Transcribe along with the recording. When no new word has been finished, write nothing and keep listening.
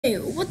Hey,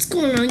 what's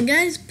going on,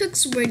 guys?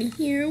 Pixelbrain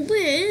here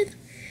with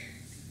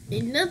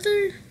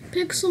another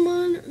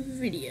Pixelmon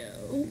video.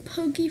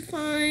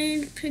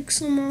 Pokefind,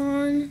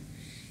 Pixelmon,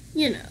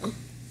 you know.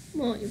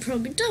 Well, you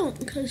probably don't,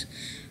 because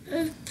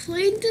I've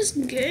played this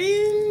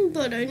game,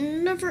 but I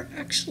never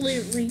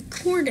actually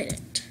recorded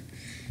it.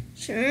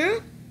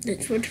 So,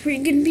 that's what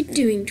we're going to be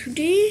doing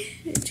today.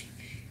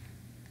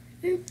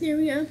 There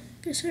we go.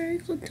 Guess I already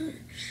clicked on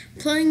it.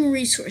 Playing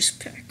Resource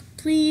Pack.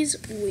 Please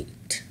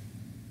wait.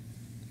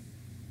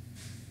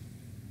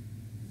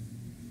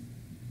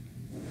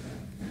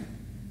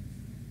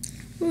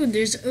 Oh,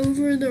 there's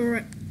over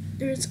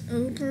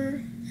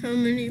how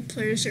many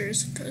players there are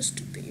supposed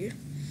to be.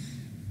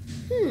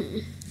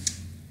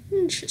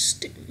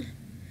 Interesting.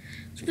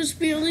 It's supposed to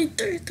be only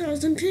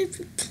 30,000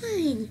 people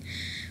playing,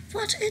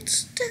 but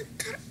instead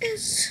there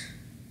is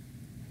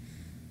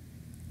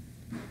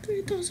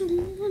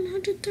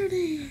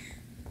 3,130.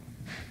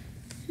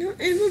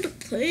 Not able to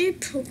play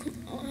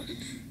Pokemon.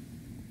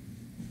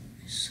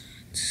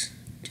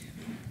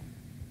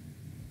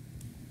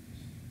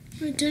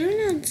 Wait, did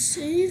I not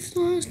save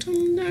last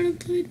time that I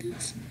played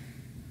this?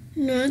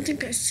 No, I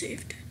think I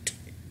saved it.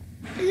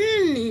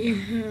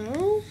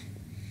 Anyhow,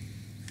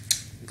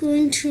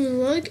 going to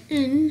log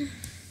in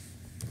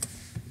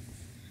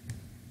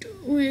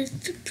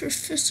with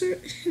Professor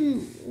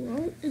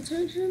Hemlock. Is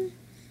that him?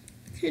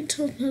 I can't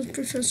tell if that's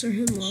Professor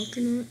Hemlock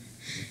or not.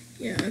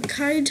 Yeah,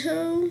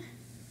 Kaito.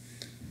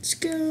 Let's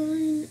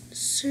go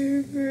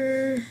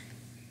server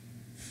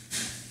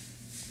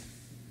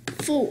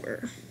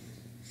 4.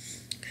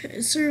 Okay,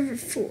 server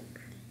 4.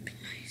 Be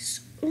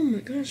nice. Oh my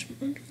gosh, I'm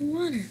under the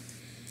water.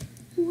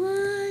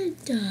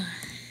 What the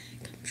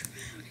heck? I'm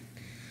drowning.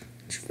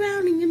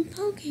 Drowning in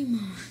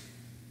Pokemon.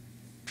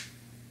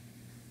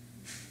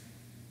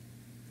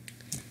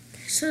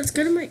 Okay, so let's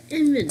go to my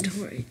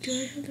inventory. Do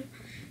I have the...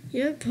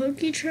 Yeah,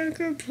 Poke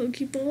Tracker,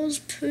 Pokeballs,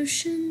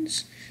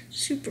 Potions,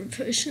 Super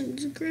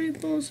Potions, Great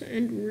Balls,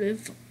 and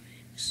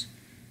Revives.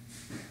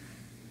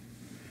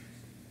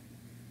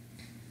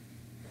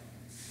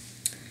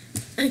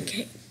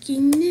 Okay,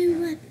 you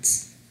know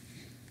what?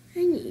 I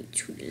need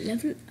to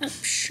level up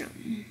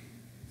some.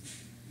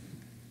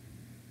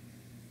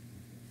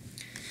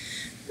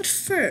 But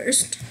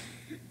first,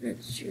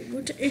 let's see,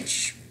 what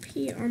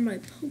HP are my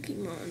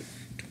Pokemon?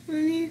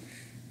 20,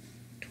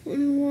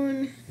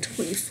 21,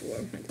 24.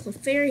 My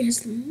Clefairy has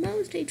the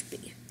most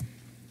HP.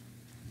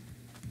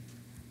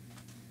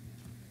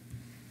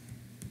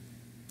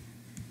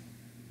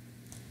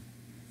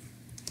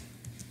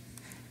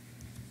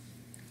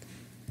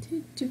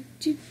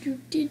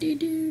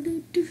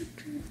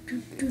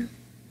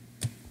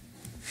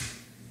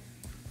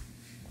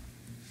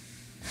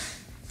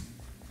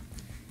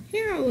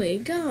 Here we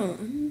go.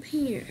 I'm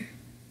here.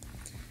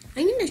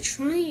 I'm gonna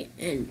try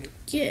and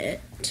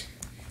get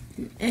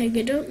an egg.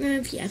 I don't know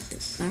if you have to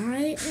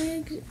buy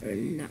eggs or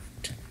not.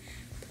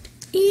 But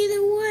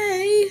either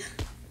way,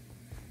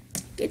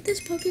 get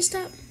this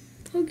Pokestop,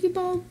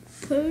 Pokeball,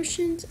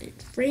 Potions, and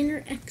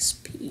Trainer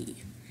XP.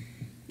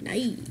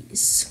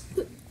 Nice.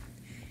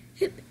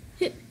 Hip,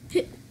 hip,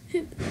 hip,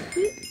 hip,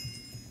 hip.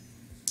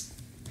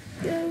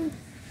 Go.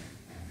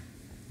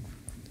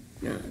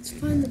 No, let's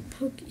find the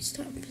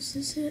Pokestop. Is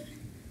this it?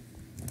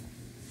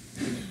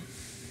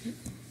 No.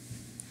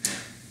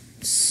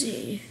 Let's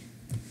see.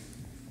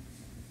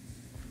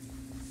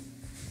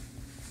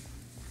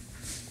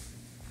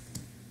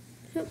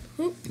 Hop,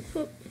 hop,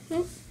 hop,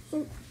 hop,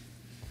 hop.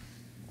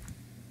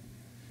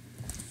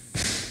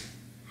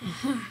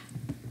 Aha.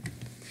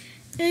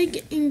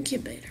 Egg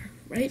incubator.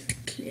 Right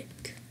click.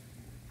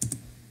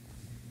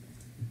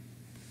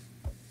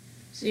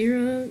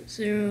 0,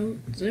 0,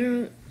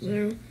 0,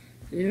 0,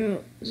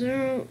 0,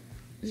 0,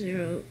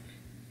 0.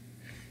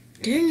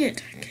 Dang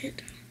it, I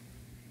can't.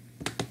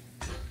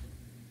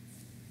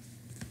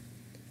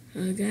 I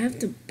have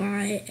to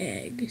buy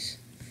eggs.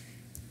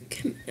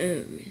 Come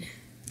on.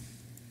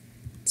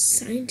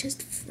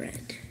 Scientist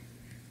Fred.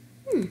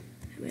 I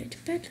might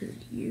battle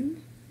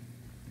you.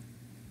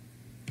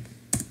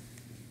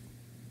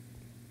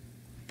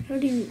 How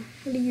do you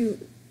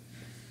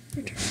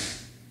return?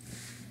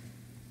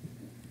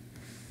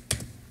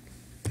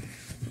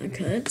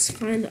 Okay, let's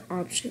find the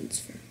options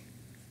for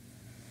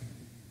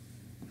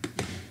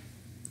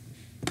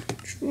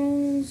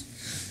controls.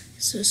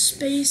 So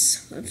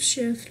space, left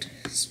shift,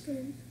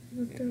 spin,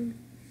 left down,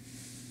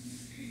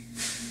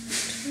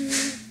 turn,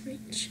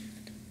 right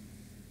shift.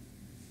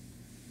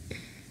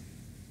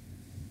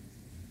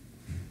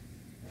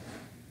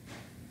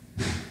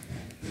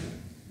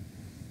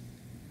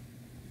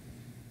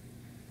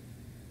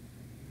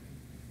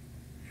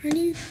 How do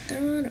you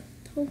throw out a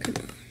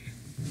Pokemon?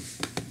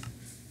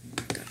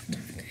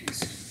 Okay,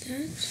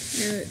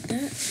 so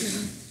that,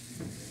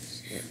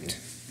 hit.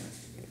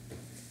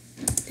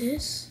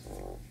 This.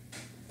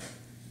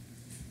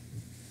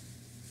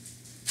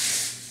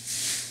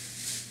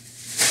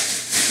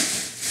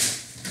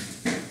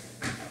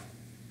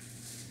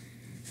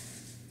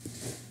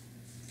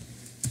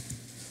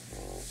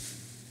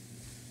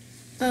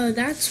 Oh,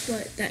 that's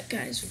what that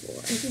guy's for.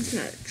 He's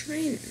not a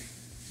trainer.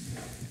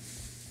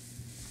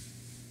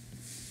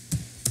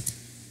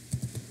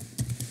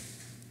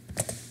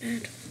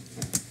 Battle.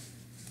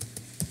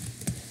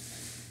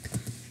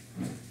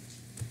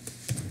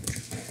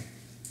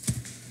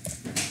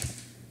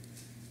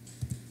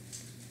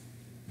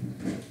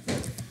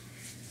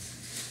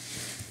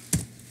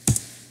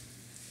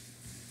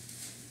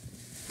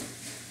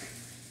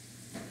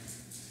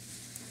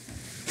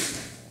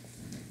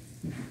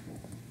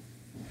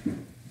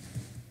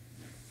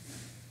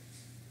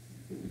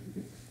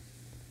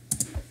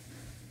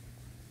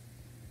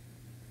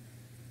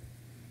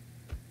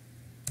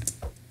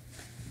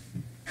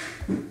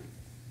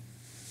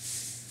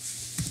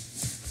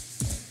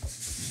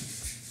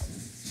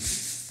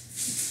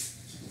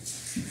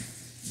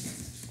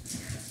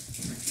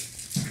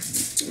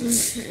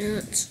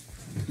 Okay,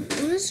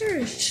 was there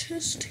a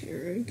chest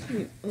here? Can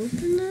you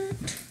open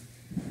that?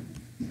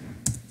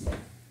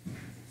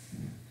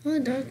 Oh,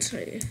 that's how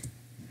you.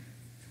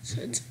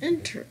 So it's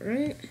enter,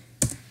 right?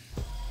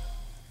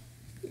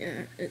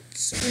 Yeah,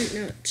 it's right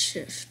now it's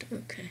shift.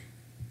 Okay.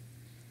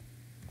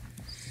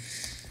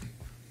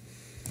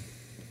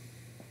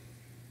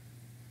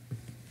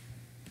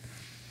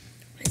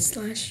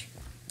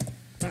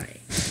 /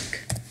 bike.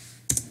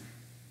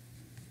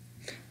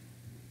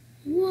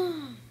 Whoa.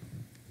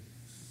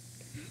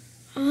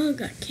 Oh,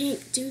 I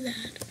can't do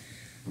that.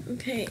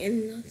 Okay,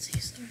 and let's see,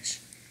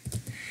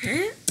 /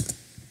 hat.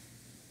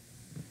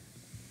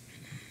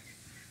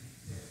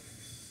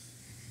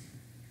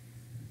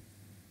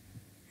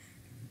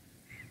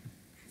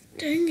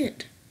 Dang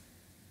it.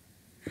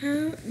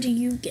 How do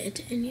you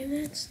get any of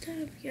that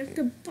stuff? You have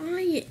to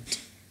buy it.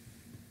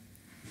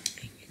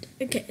 Dang it.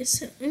 Okay,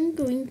 so I'm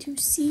going to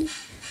see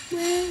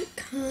where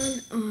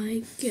can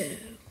I go.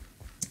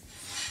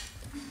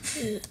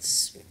 Let's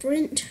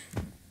sprint,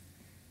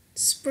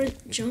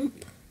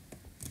 jump.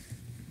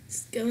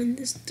 Let's go in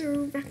this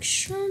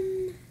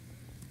direction.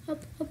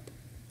 Up. I'm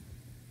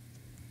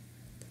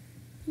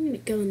gonna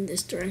go in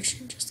this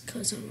direction just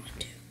because I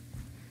want to.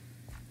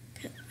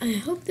 Okay, I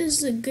hope this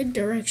is a good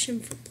direction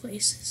for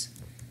places.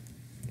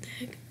 What the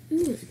heck?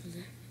 Ooh,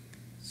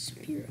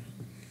 Spearow.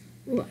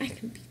 Ooh, I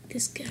can beat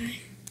this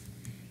guy.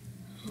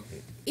 Oh,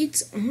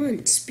 it's on,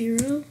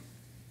 Spearow.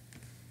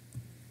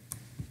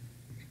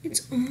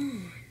 It's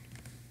on.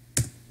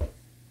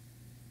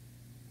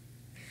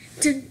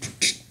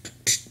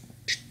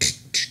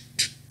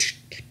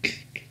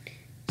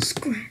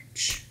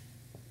 Scratch.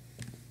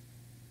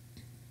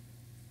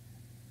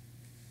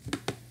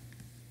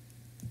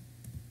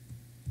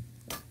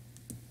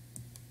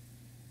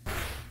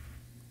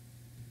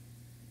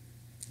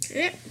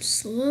 Okay,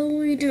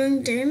 slowly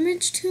doing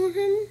damage to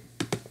him.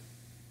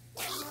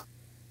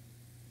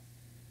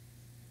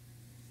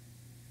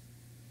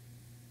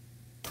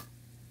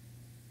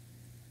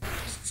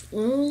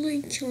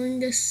 Slowly killing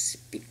the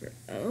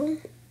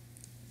Spearow.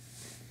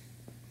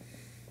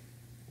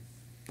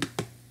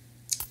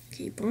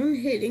 Keep on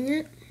hitting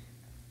it.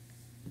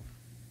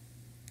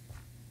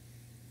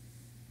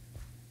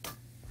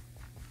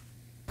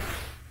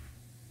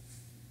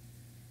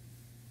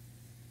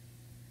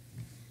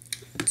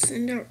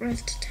 Send out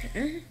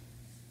Rattata.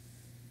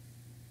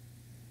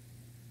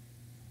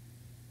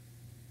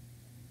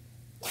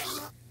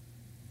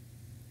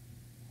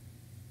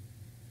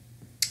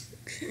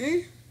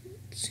 Okay.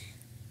 Let's see.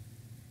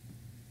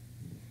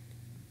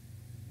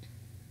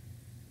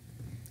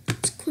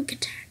 It's quick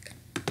attack.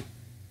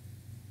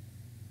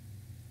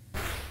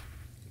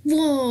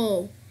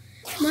 Whoa!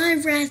 My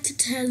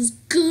Rattata's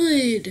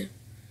good!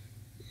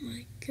 Oh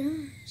my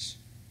gosh.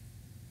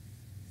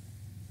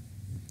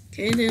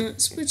 Okay, then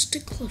let's switch to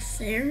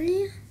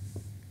Clefairy.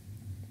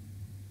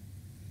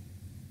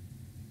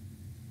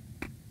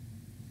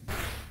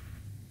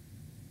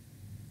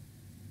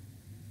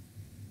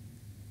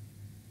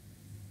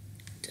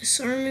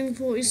 Disarming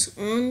voice,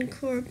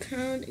 encore,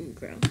 pound, and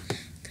growl.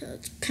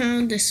 Let's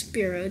pound the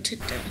Spearow to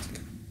death.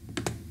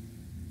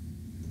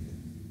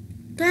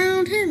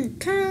 Pound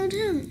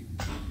him!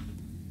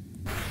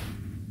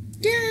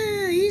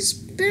 Yeah, he's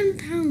been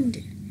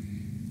pounded.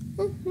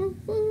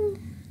 Woo.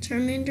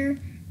 Charmander,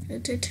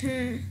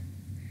 Rattata,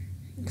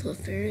 and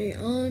Clefairy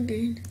all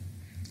gained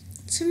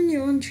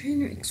 71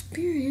 trainer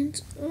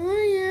experience. Oh,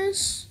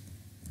 yes.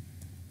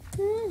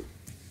 Oh.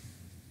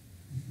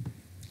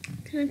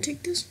 Can I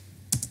take this?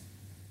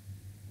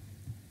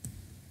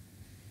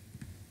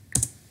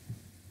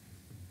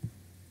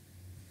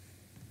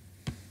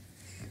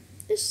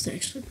 This is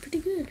actually pretty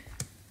good.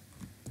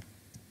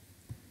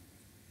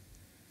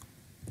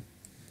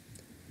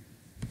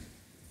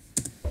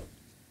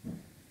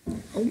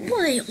 A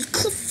wild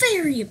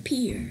Clefairy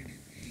appeared.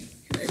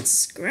 Let's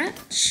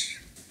scratch.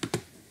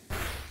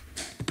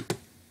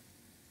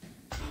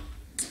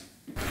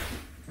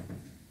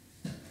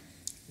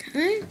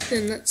 Okay,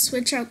 then let's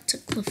switch out to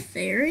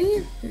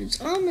Clefairy,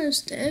 who's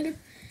almost dead.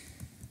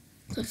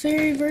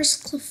 Clefairy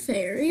versus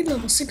Clefairy,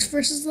 level 6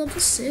 versus level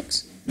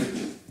 6.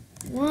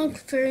 Wild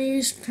Clefairy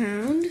used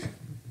pound.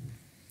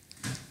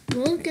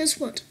 Well, guess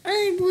what?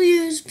 I will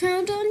use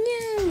Pound on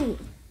you.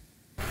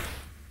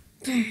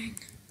 Bang.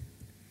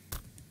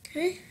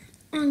 Okay.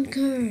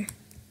 Encore.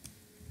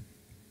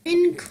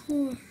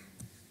 Encore.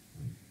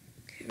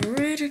 Okay,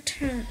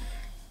 rat-a-tat.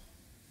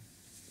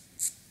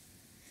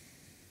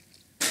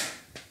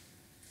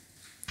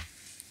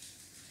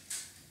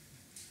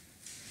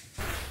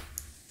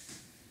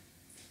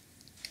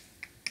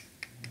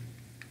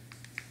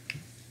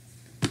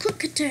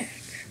 Quick attack.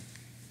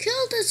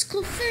 Kill this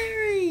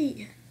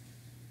Clefairy.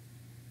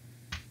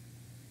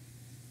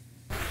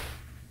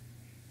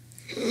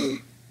 Oh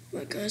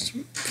my gosh,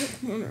 my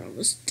Pokemon are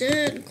almost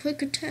dead.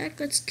 Quick attack,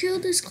 let's kill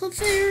this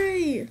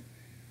Clefairy.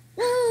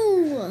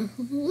 Whoa,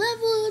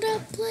 level it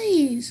up,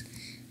 please.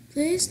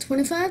 Please,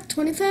 25,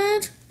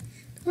 25,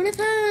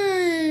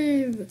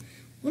 25,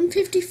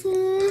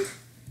 154.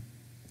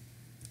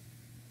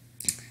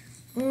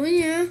 Oh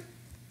yeah.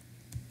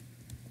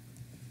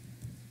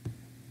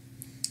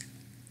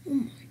 Oh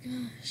my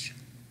gosh.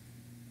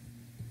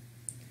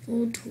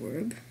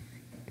 Voltorb.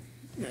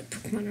 My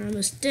Pokemon are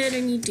almost dead. I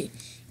need to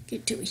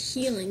get to a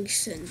healing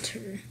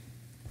center.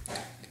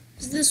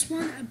 Is this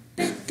one? I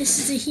bet this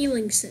is a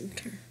healing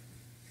center.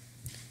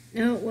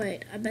 No,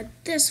 wait. I bet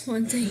this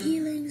one's a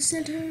healing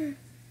center.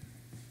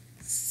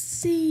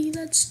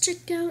 Let's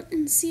check out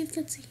and see if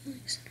that's a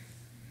healing center.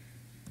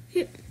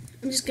 Here,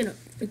 I'm just gonna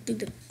break through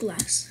the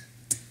glass.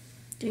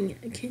 Dang it,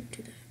 I can't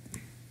do that.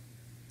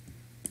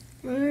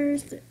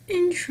 Where's the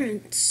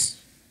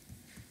entrance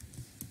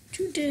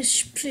to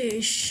this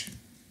place?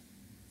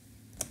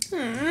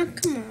 Ah,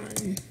 come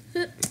on.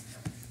 There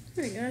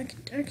we go, I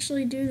can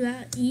actually do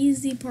that.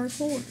 Easy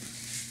parkour.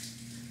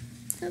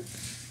 Hup,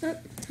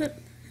 hup, hup,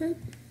 hup.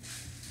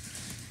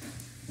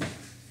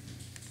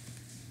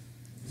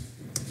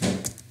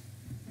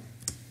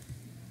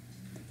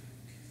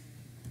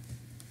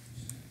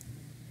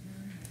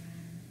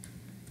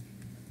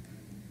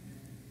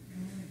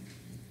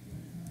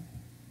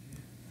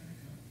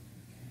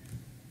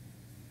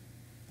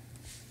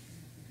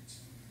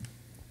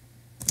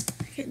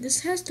 Okay,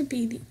 this has to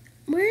be the...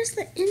 Where's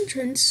the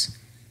entrance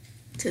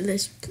to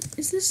this?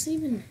 Is this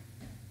even...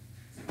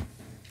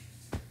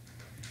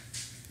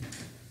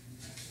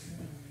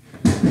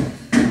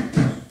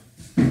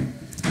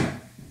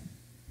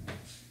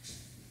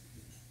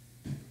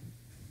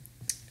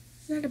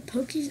 Is that a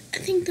Pokey? I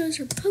think those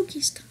are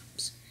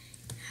Pokestops.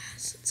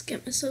 Yes, let's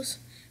get myself...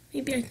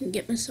 Maybe I can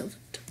get myself...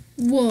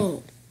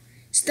 Whoa!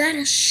 Is that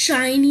a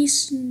shiny...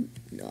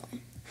 No.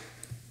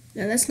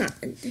 No, that's not...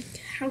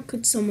 How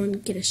could someone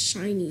get a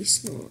shiny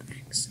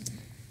Snorlax?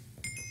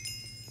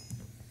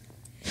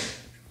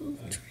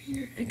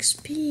 Trainer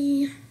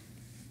XP.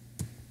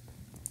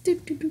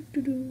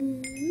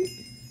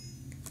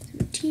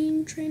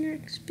 17 Trainer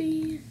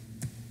XP.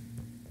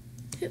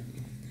 Yep.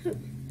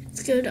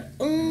 Let's go to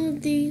all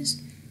of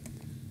these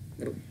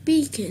little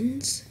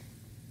beacons.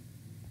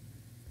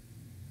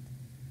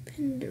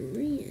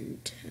 Penderian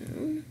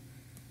Town.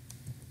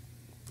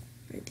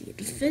 Or the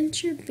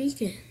Adventure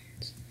Beacons.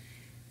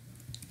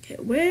 Okay,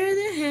 where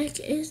the heck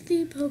is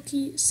the Poke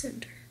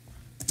Center?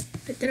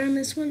 But did I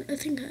miss one? I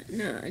think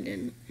no, I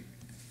didn't.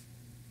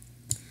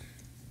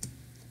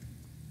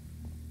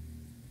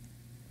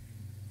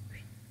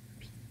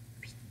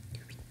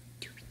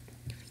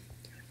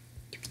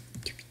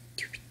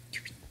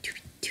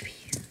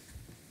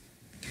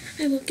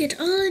 I will get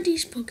all of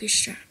these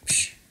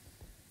Pokestops.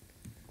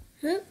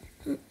 Hup,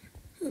 hup,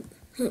 hup,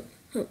 hup,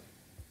 hup.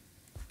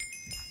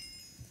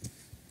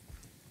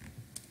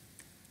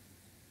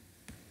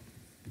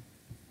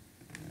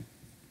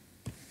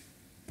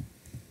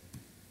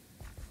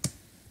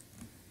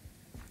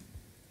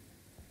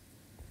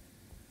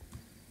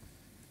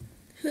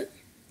 Hup.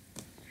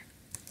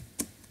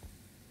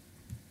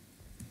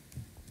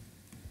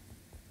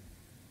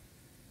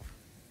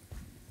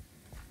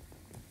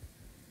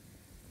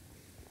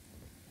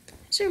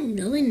 Has it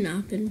really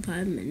not been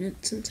 5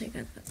 minutes since I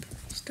got that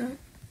Pokestop?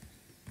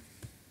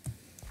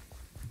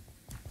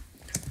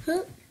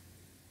 Hup.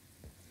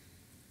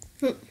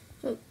 Hup,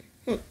 hup,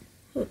 hup,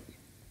 hup.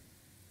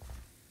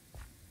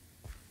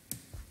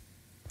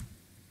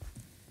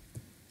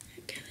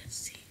 Okay, let's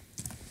see.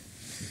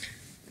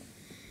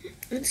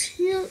 Let's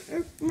heal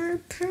up my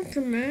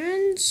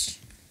Pokemons.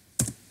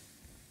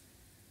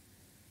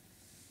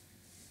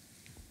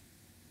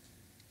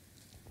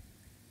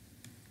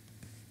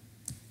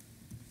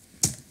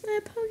 My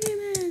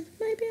Pokemons!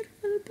 My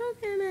beautiful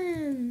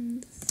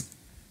Pokemons!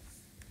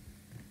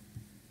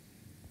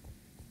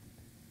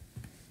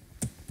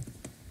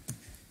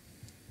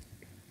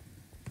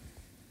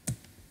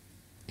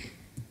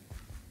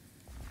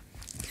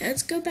 Okay,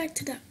 let's go back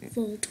to that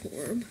Voltorb. I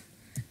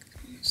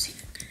want to see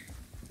that guy.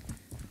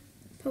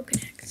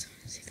 Pokedex. I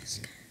want to see this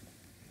guy.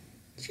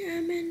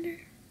 Charmander.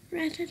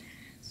 Rattata.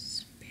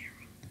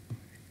 Sparrow.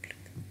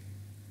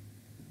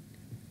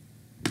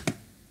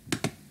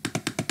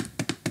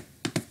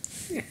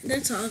 Yeah,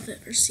 that's all I've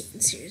ever seen.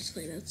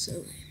 Seriously, that's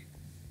so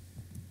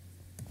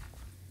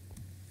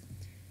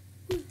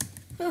lame.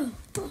 Oh.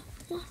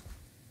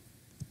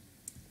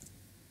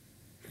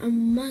 I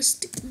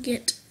must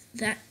get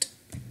that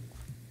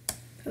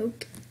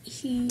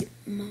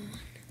Pokemon.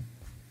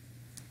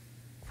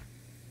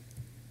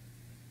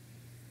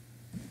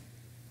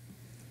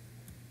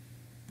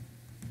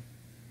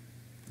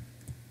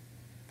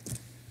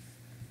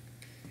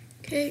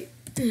 Okay.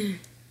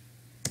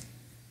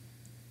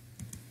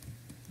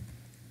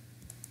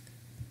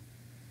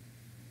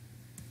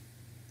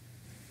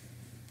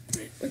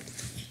 Right,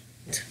 let's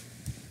wait.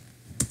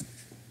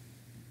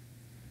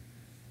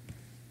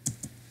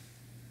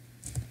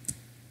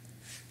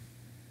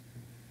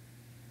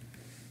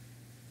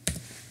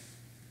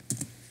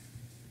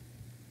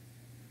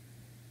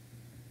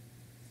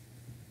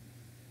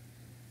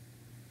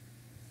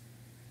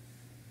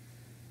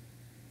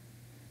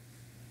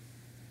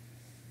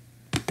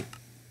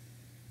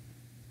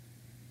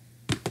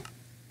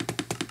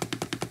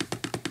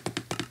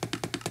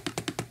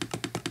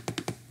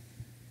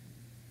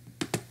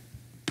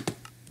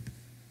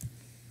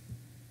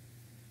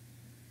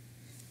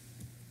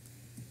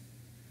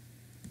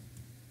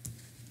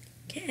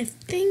 Okay, I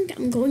think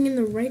I'm going in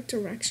the right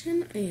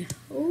direction. I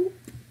hope.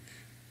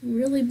 I'm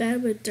really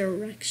bad with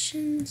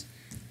directions.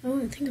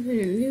 Oh, I think I'm in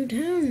a new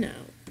town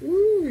now.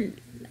 Ooh.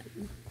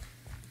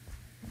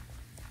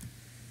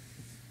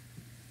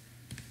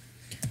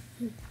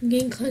 I'm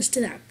getting close to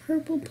that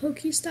purple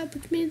Pokestop,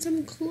 which means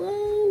I'm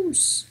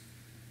close.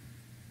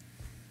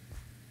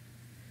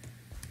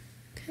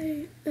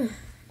 Okay.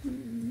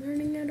 I'm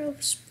running out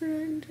of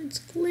sprint. It's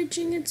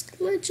glitching. It's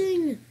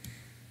glitching.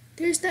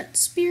 There's that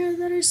Spearow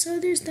that I saw.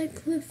 There's that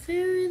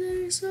Clefairy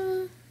that I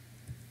saw.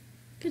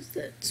 Gets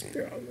that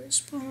Spearow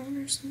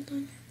respawn or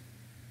something.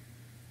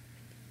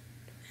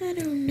 I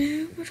don't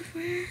know, but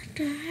where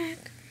the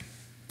heck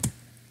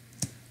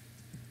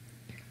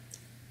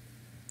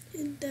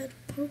did that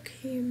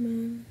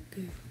Pokemon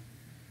go?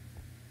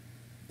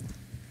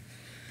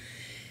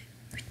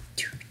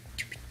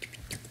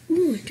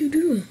 Ooh,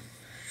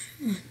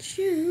 I want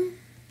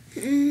you.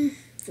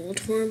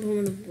 Voltorb, I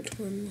want a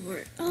Voltorb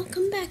more. I'll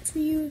come back for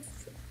you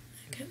if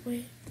I can't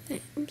wait.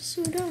 Hey, I'm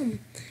so dumb.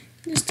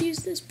 Just use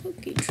this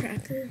Poke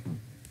Tracker.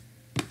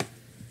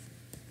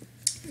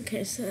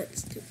 Okay, so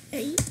let's do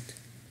 8.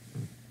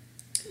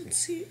 Let's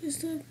see, is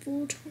the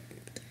Voltorb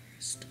there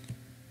still?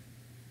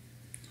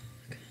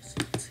 Okay, so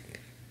let's see.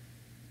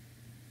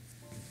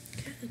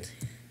 Okay, let's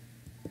see.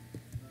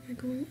 Am I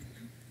going in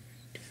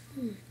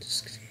the right?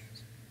 Just kidding.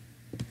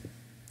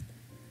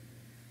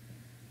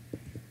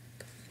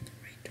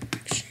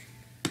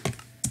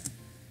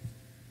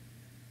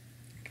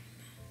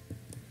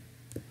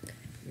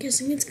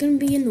 Guessing it's gonna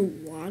be in the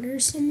water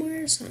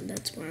somewhere, so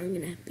that's where I'm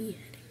gonna be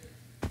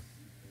heading.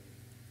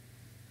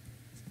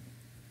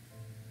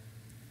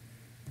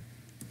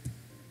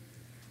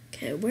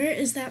 Okay, where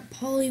is that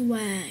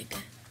Poliwag?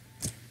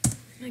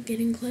 Am I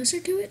getting closer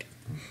to it?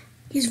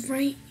 He's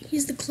right.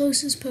 He's the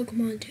closest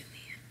Pokemon to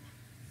me.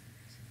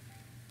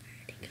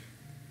 Where'd he go?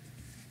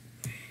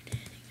 Where'd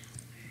he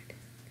go?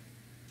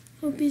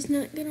 Hope he's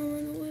not gonna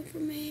run away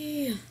from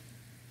me.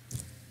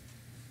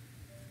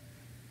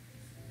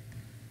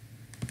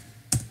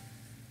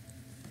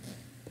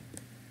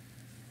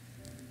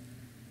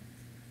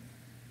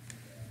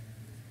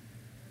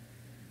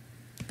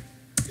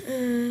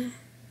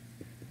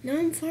 Now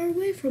I'm far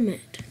away from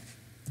it.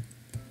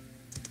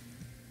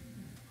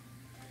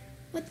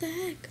 What the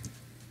heck?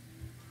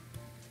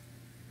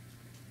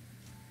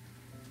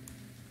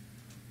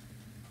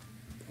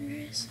 Where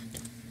is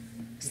it?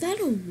 Is that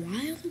a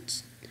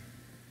wild?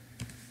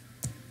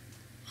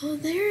 Oh,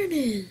 there it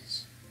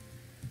is.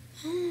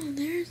 Oh,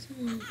 there's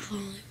the little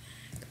Poliwag.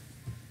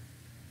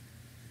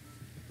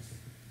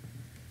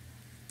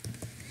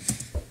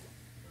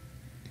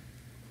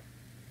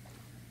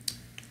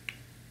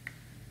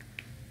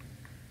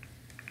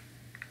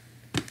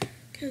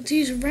 Let's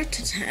use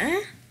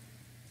Rattata.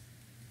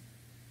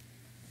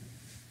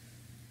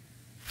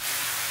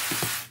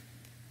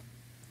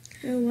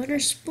 Okay, water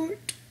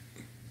sport.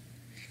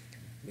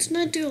 Let's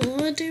not do a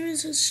lot of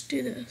damage, let's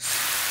do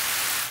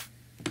this.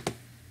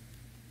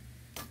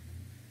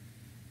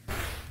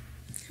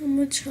 How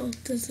much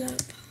health does that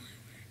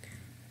Poliwag have?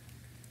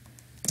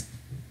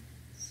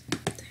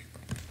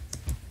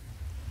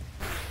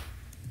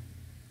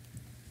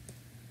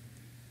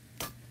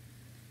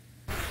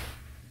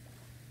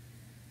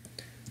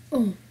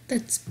 Oh,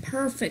 that's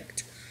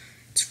perfect.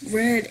 It's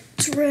red.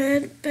 It's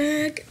red.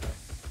 Bag.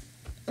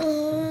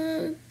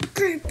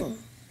 Great ball.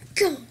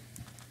 Go.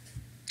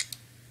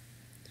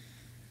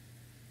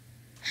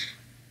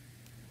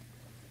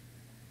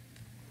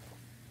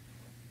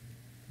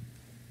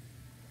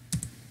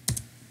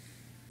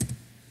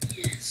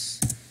 Yes.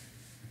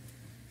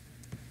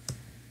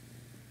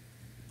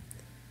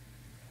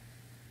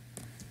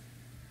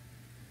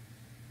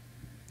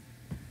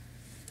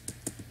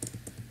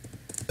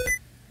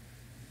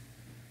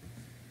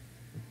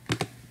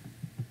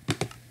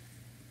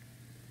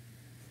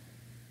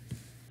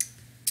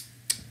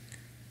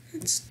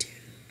 Let's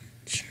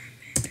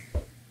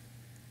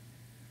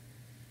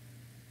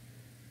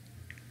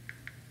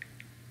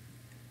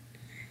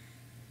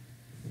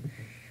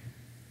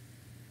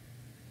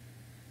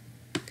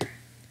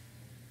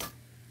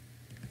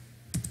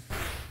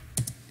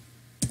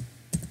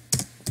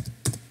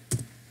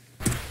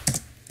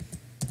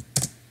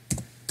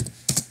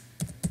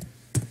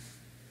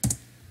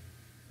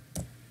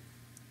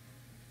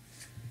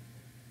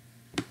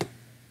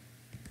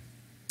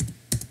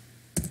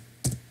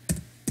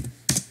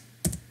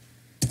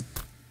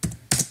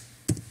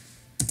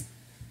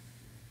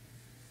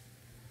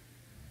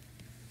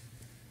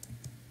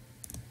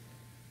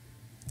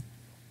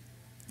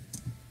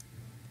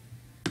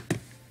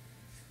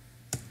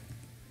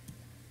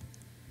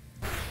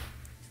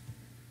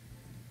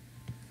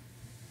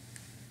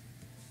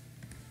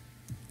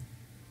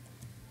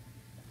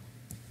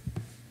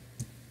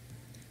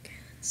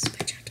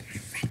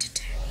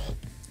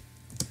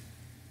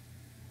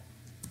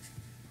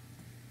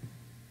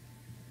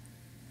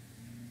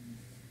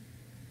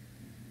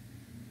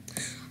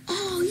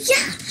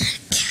yeah!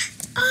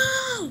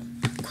 Oh!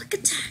 Quick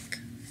attack.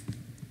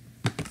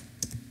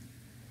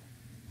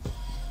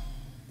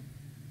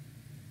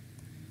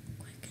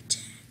 Quick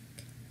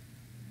attack.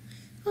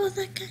 Oh,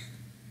 that guy.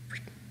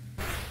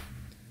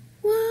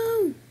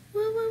 Whoa!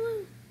 Whoa, whoa,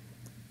 whoa.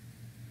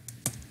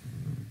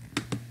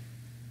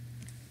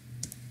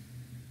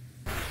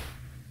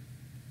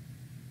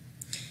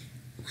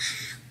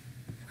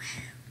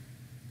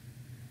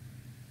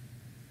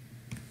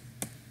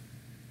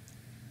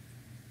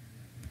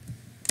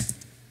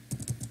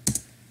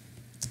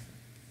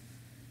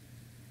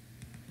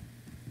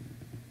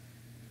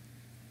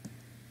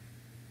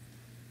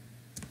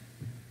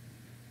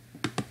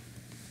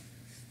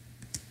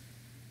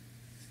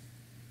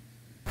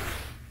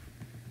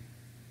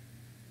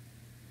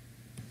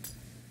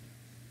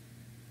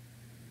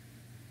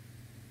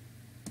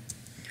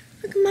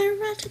 Look at my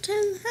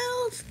Rattata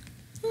health.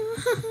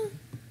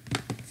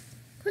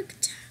 Quick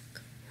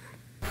attack.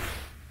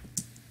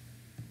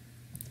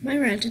 My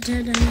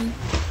Rattata dying.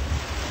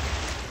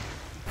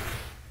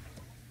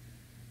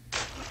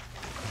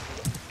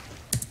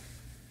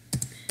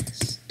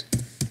 Best.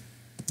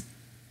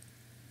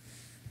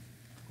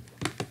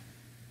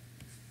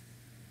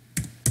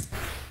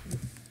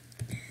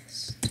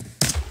 Best.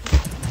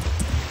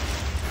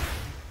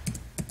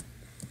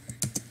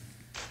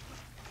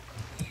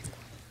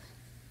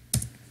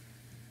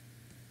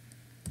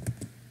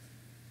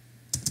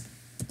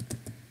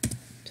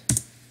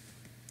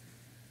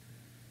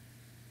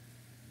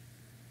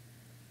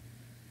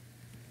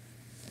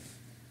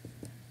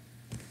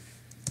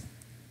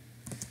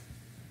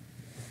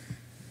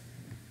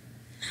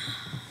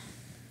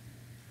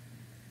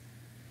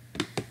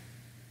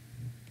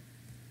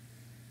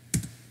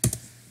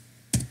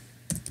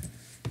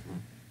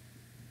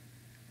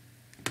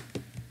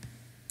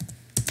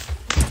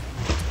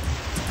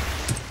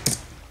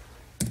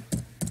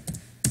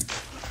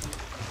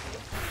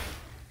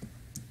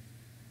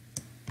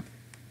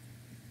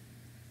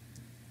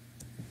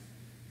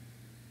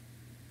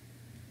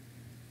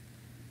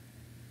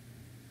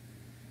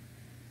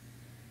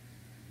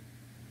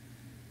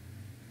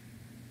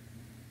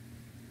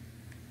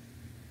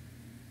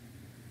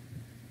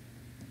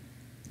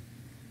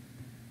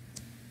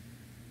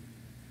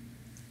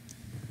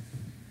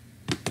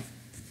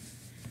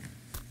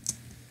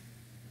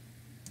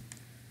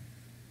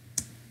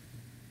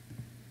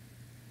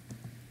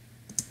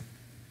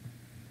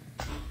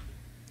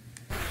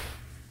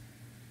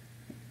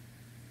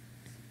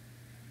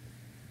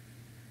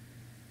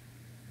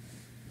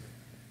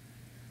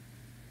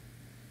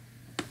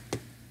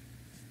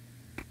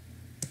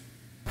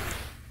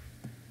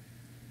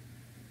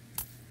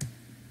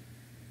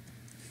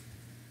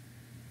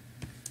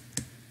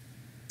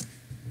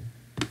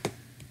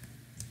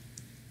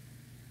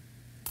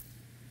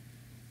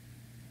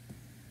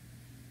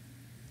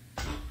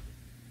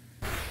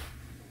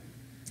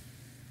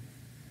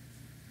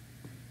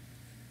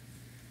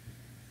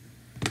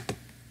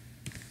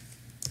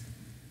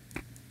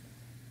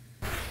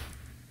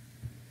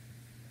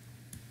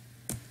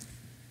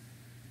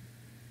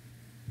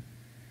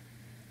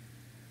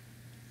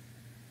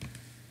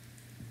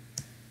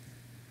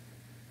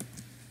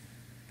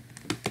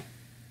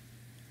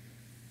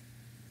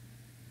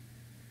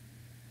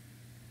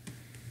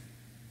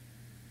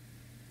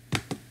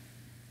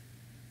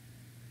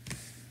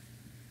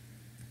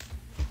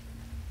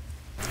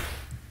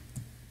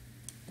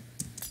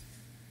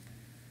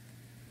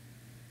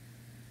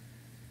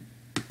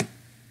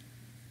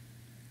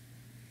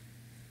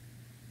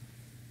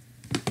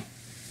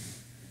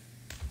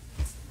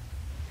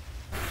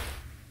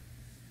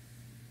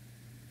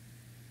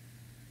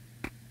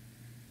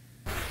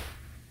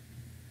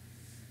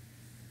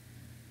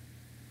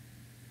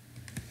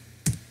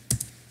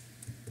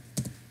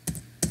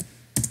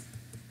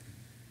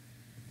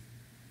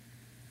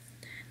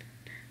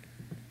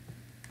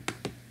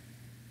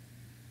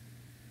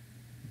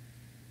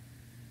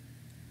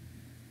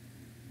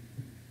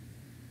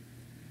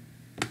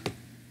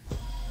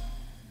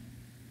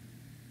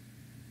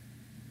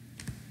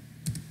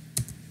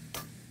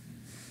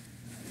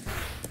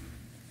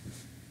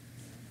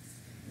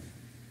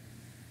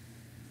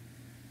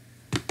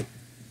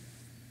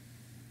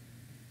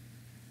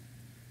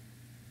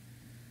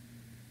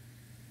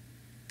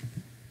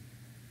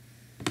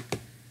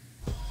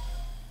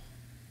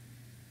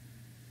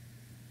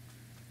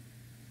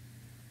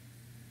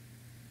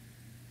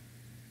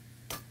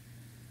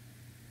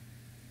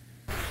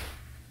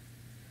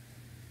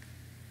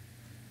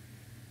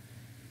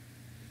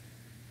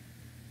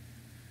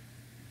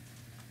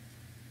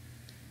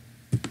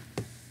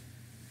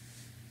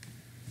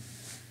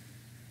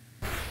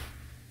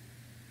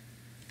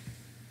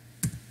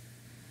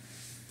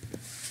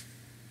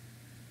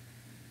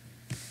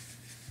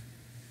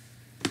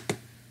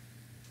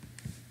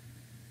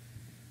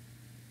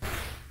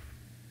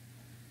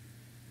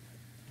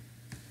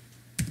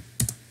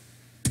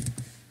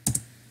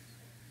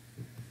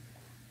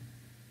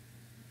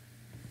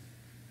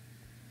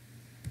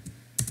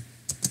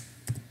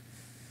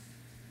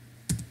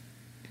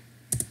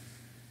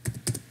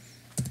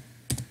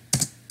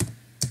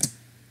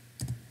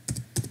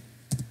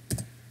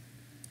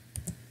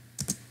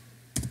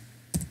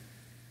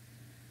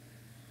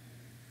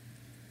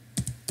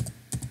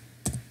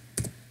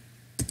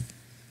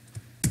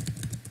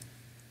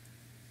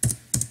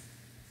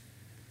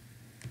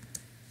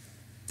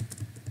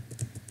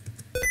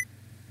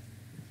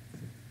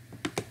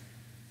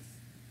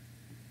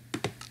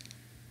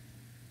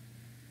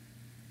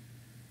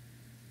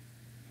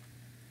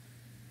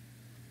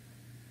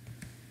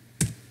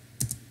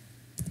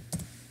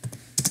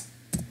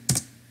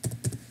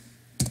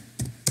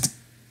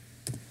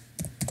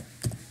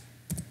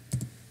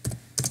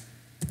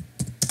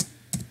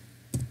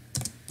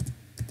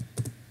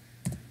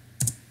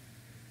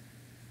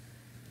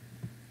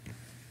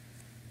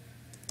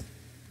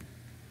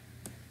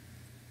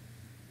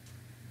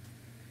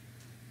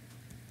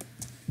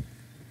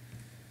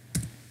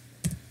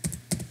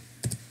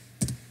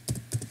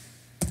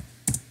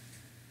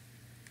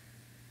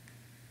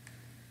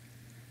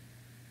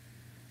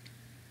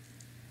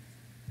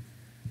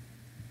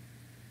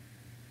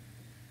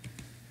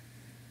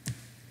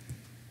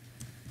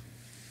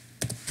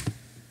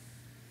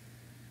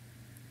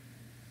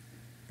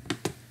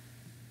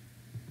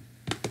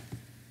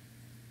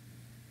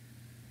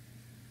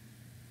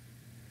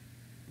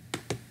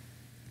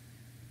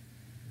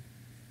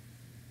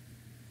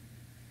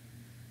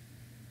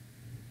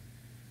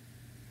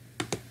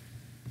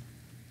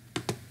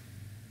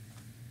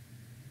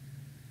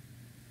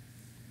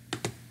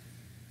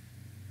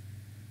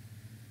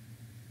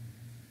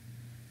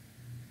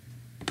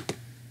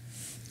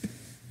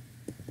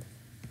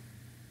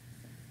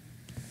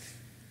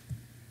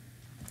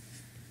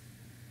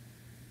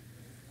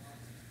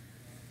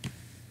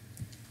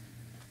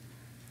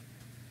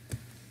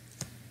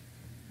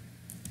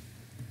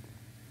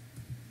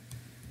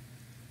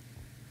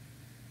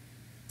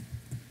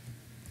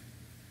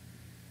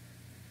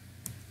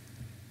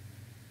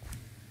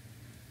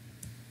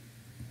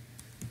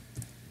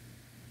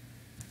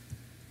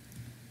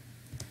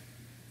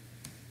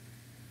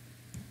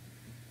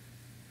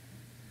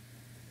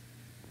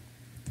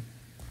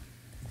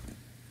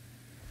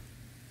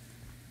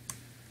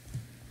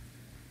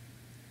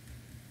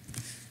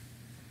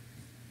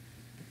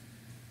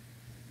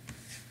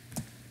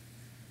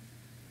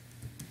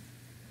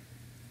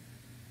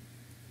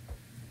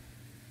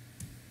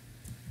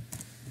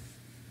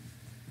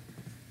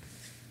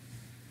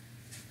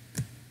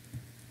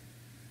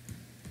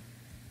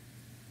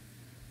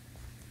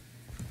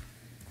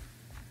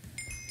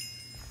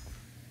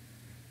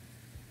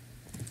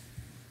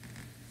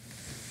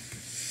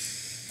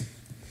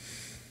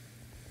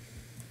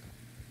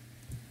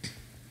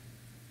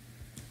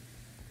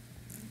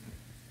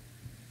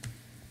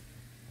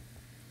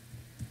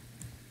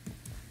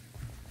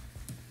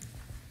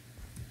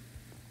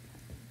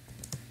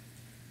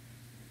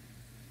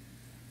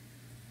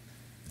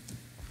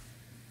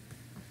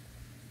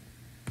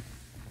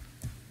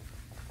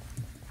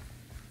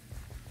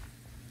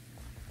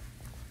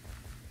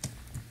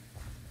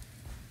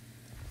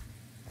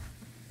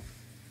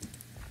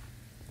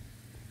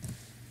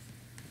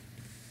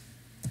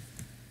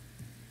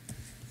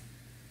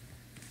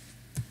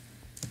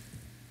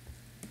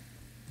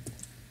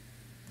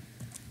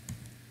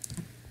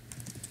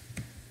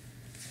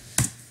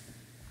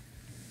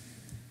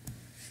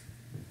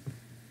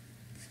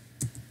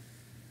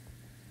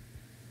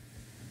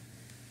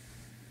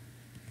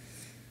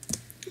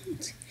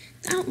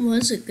 That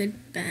was a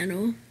good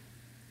battle.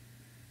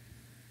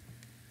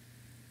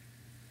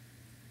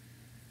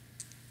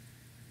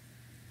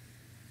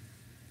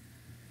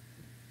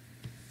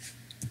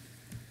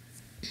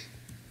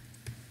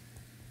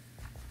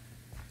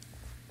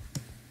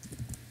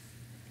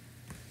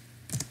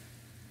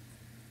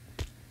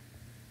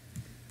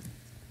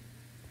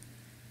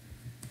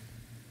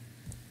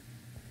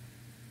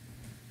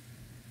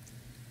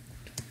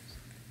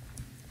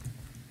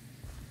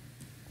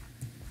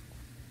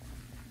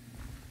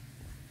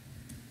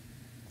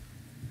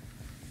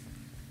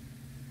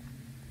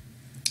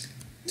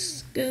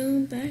 Let's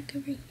go back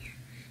over here.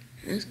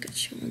 Let's go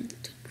show them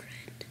the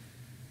red.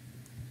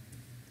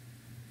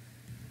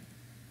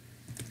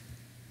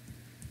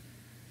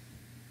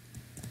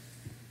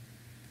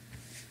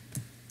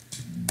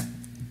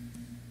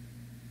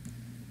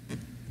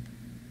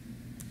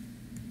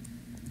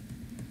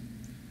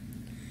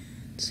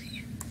 Let's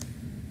see.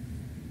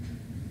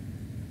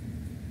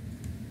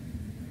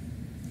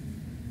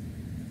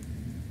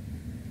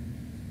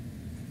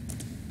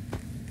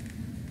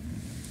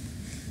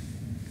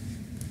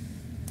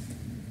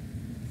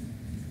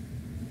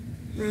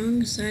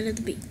 Wrong side of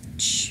the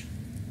beach.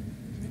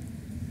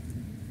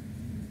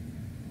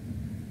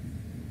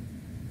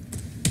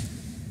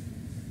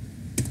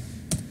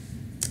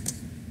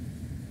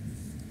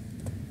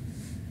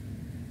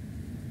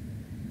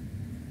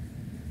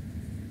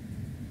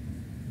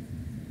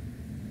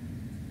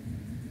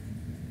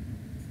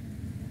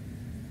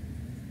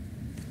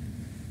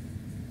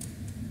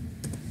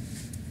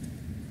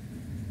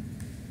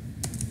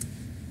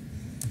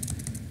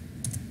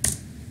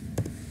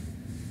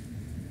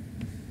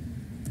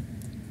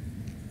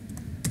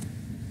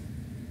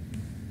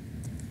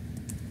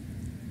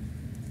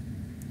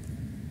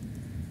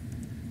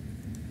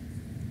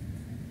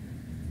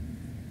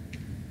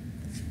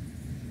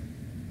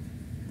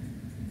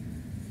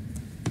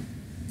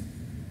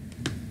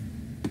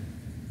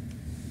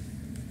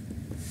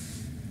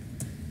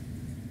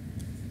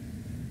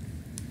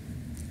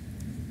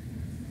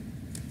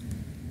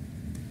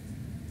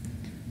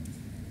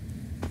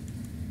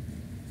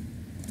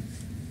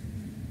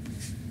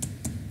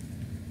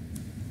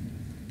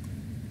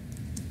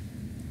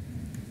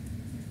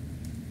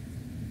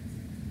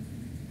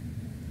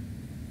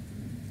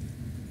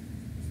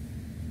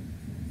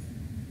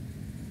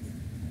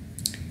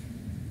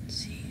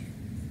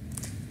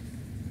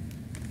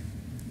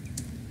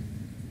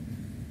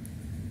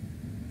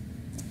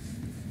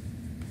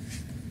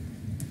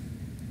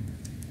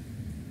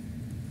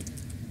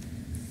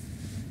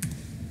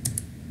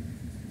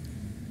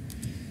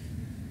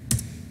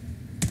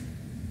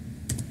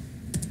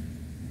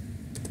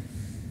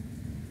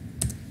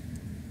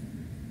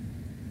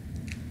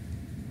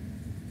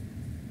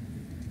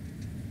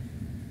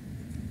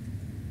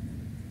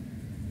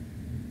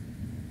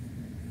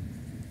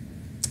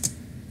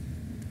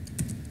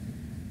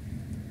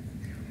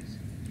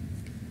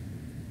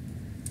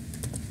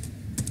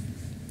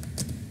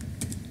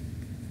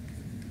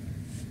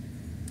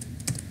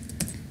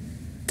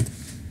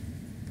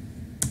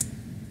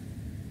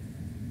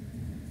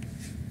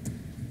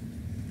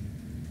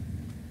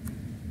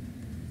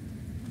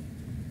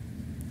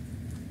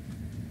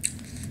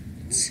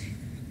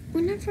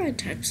 Whenever I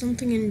type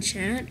something in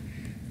chat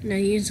and I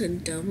use a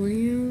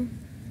W,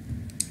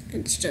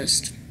 it's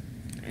just,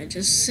 I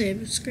just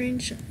save a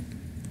screenshot.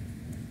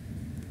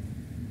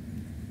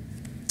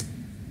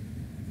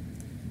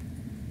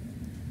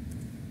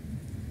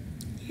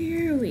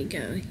 Here we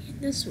go.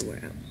 This is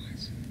where I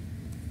was.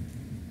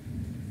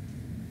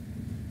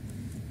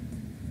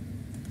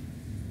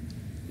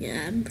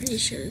 Yeah, I'm pretty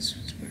sure this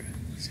was where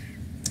I was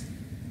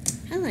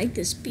at. I like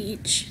this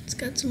beach. It's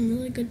got some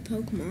really good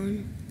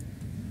Pokemon.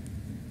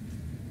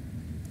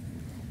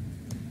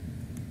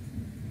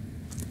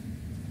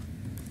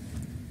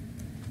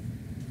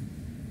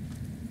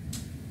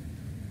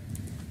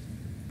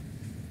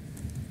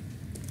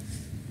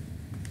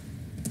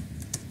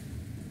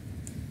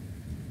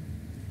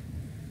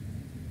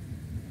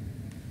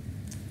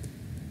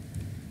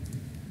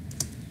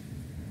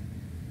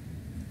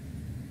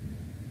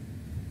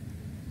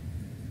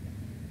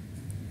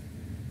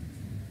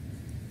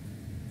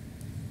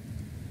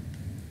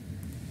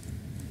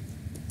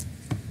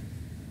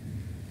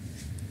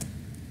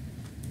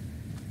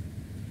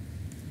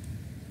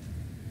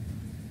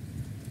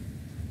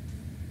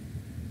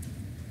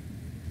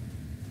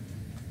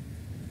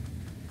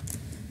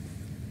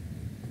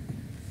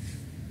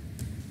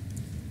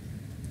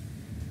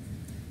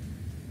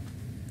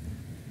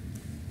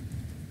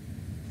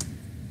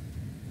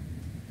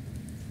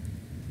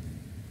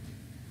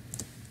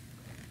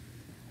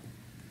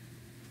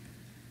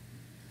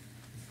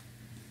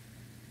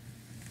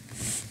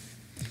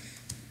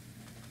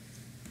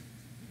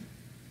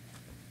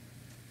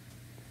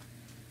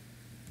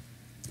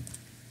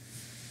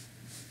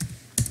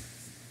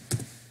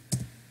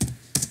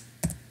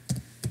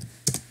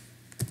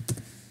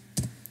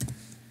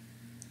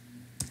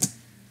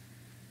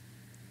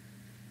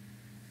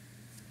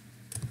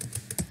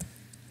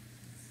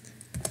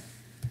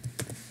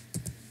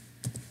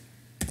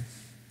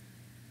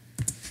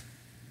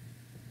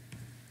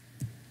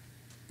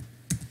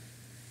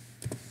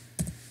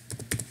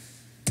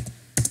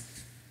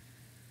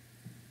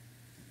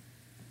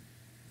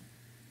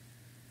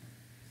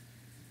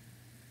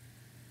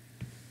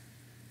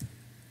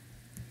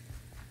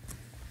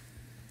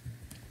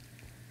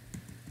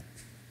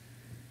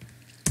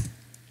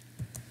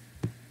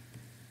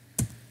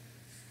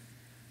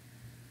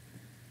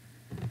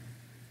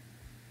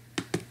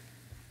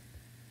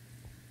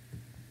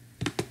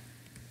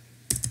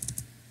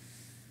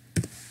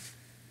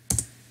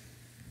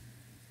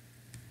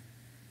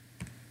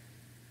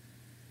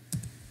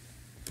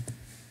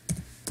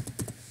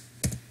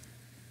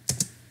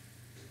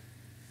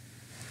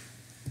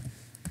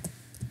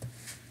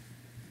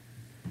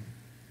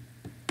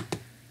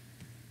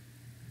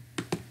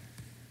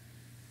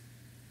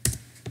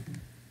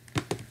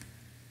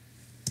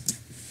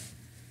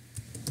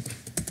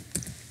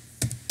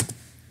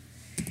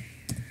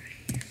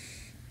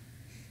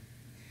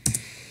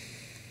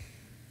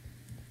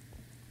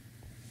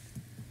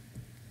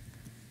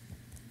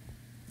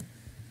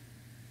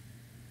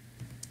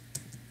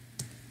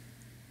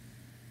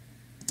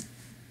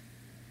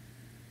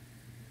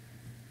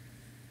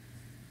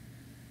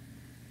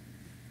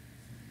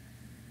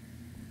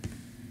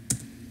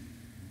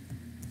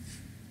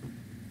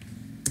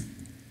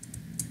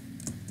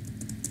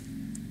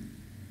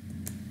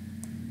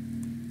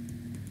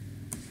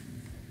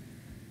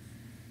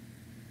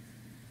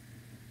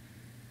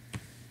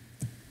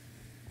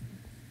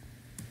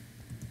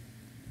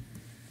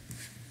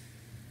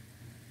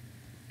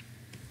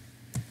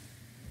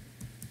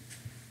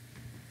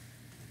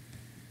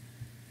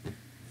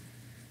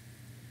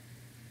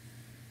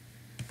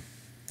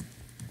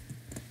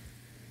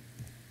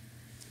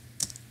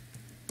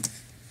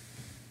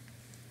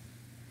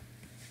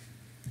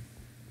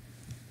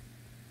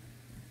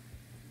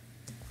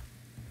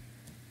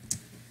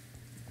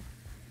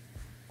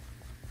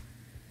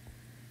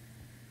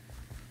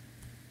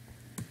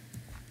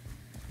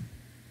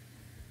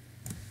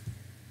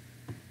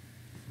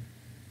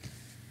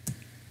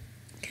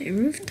 Okay,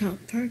 rooftop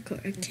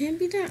parkour. It can't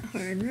be that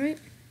hard, right?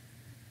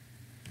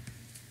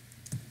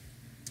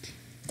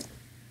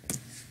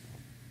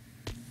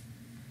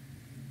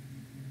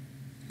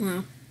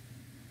 Wow.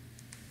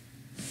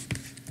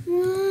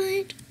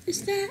 What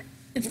is that?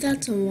 If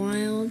that's a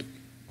wild.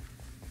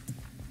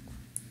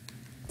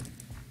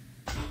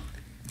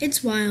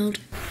 It's wild.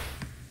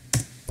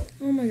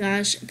 Oh my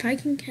gosh, if I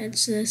can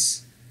catch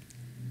this.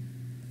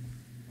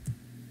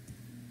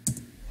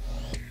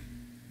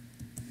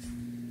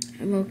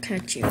 I will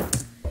catch you.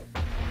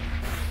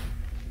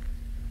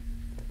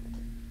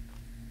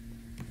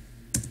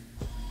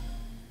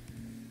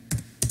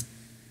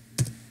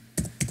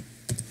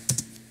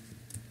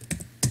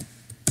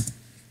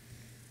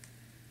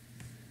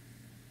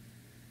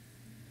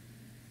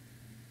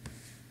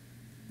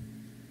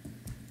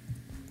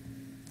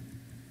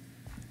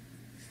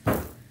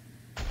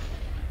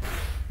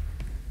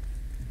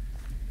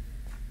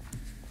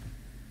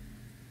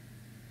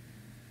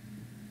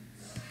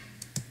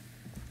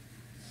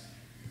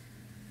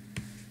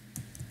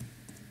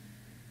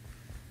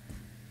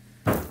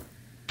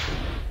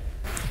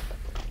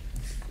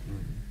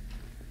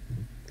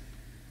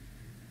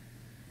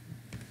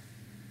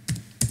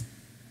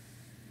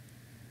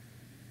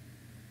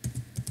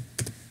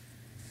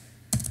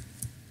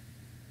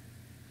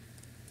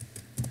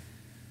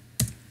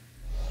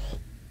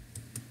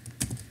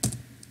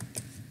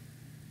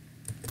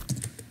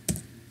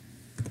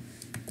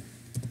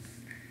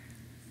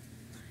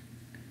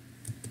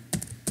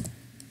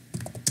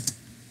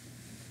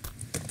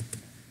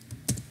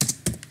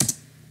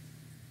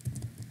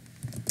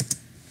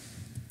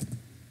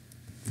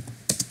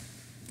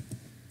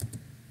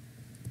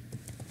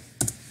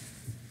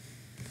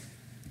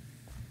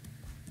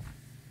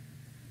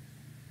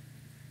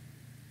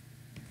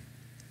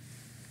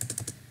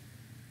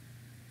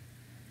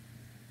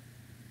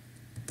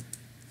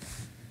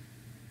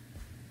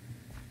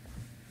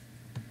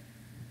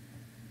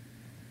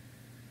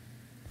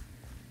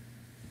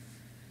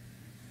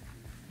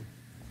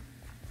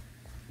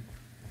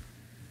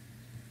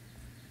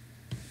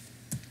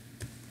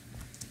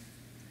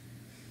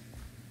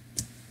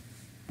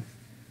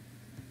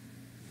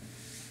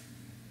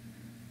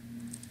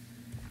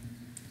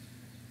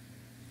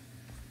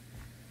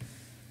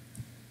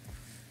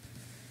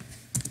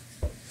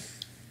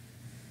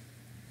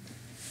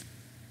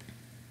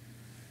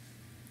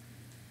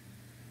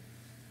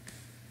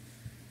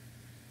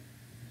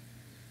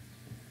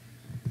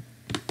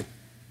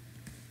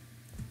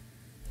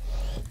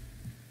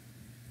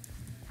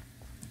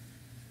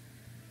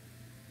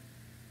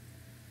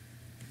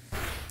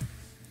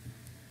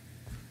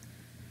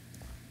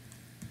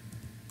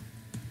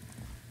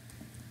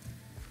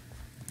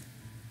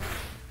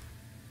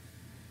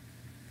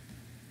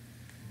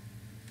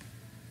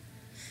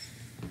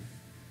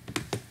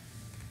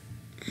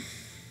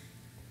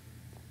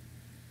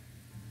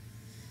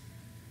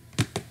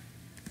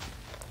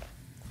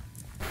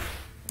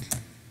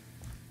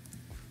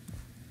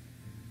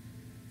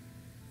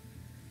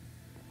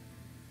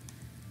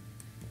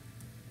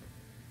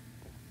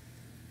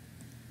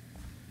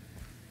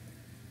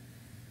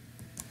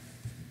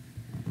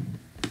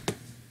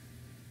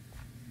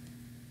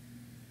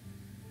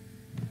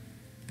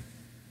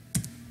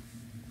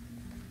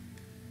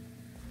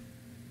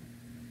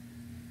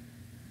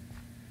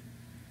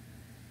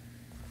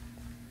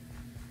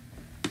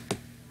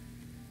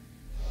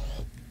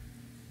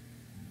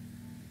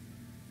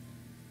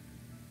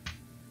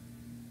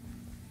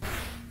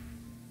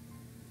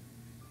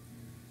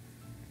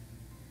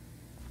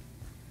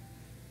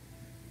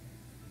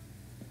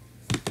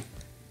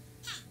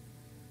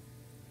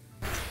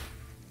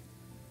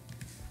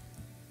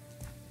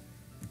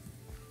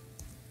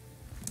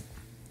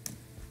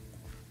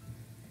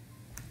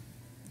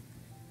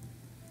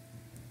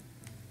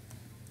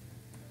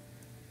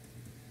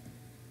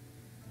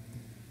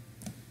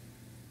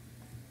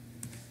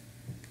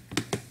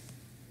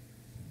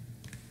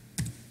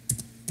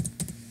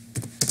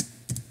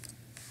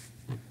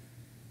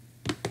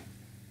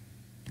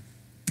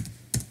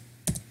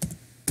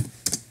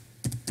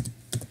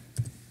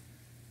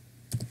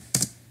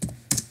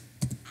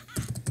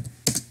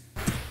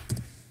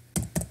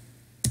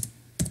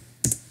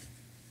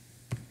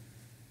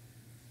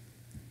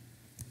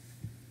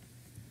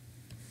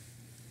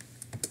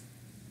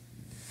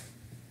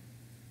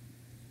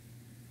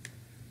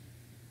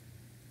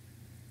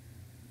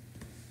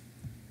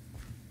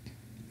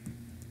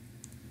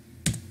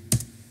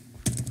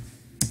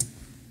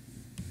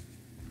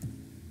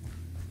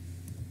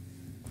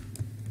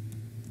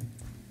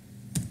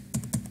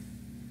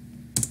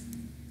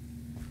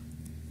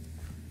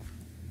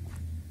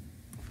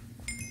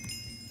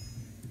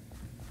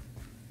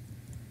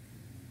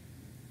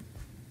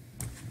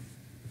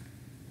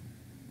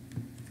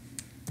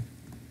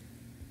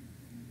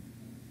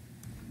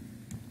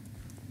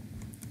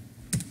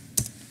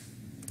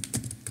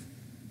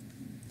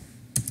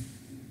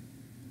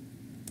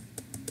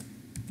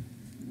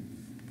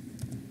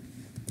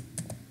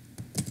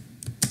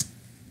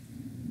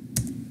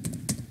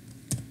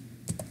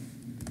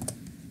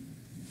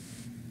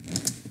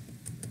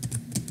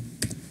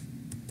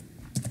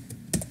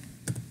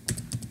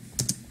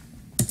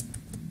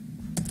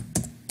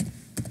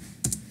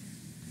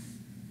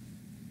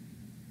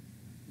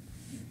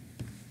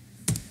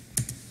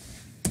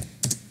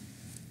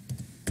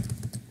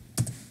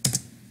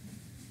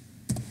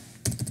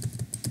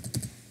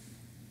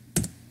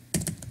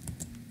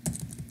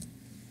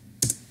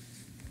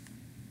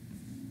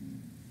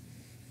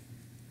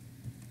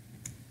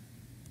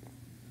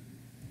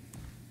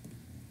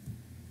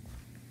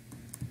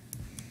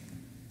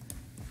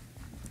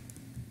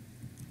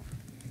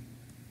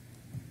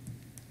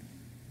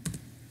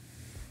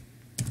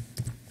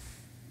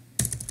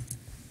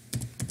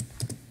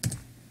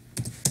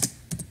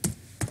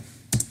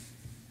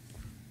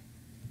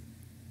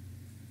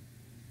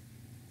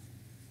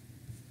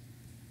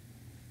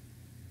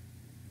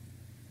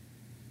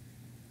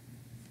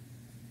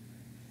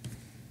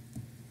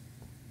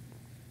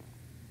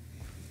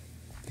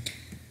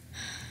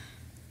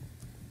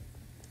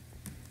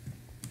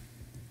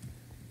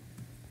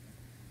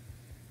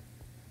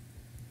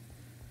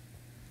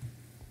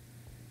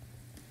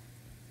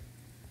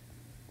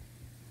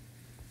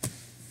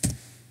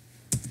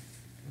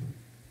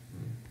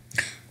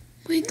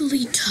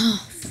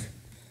 Wigglytuff.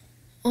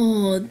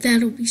 Oh,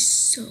 that'll be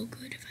so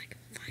good if I can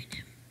find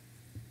him.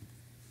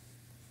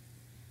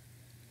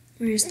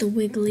 Where's the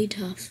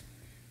Wigglytuff?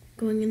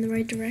 Going in the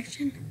right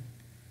direction?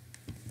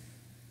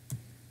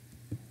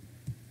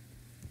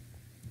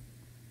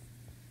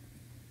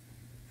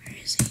 Where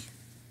is he?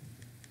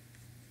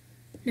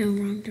 No,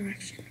 wrong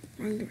direction.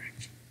 Wrong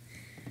direction.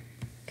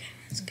 Okay,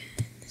 let's go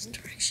in this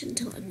direction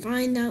until I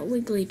find that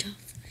Wigglytuff.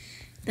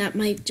 That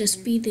might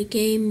just be the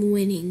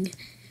game-winning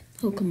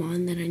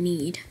Pokemon that I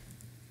need.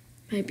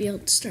 Might be able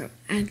to start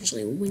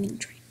actually winning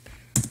train.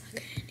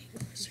 Okay, I need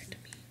closer to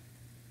me.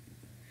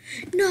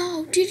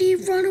 No! Did he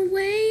run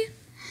away?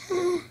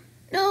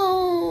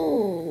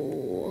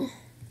 No!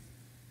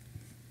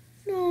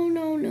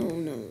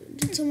 No.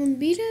 Did someone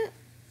beat it?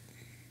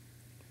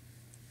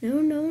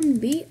 No one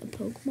beat a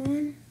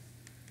Pokemon.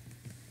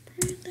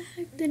 Where the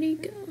heck did he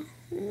go?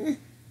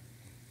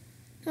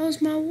 That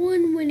was my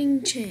one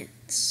winning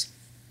chance.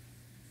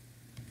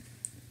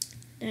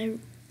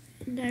 And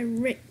I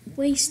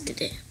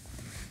wasted it.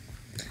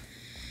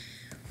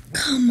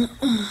 Come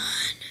on.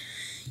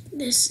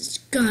 This has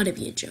gotta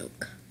be a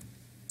joke.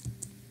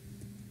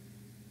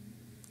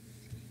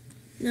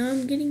 Now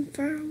I'm getting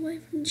far away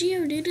from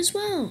Geodude as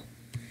well.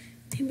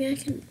 Maybe I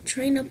can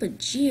train up a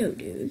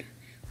Geodude.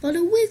 But a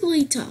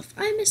Wigglytuff.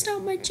 I missed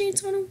out my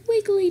chance on a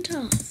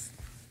Wigglytuff.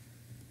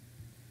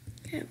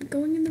 Okay, I'm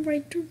going in the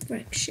right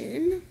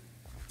direction.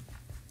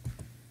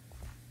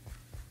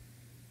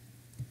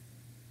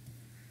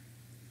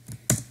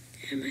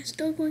 Am I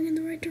still going in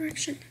the right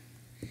direction?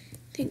 I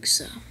think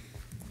so.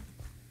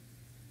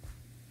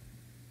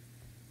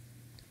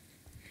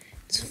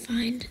 Let's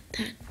find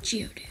that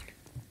Geodude.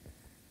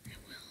 I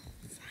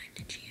will find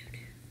a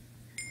Geodude.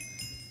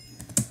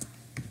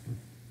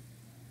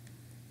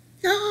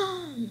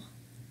 No!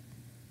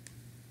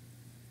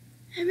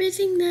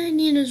 Everything that I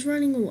need is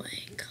running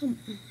away. Come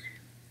on.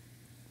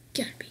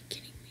 Gotta be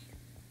kidding me.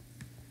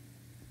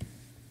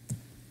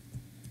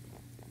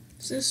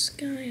 Is this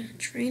guy a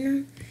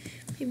trainer?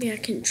 Maybe I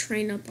can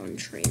train up on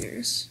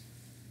trainers.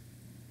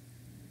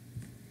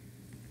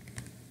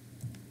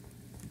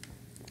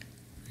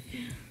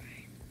 Yeah,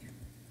 right.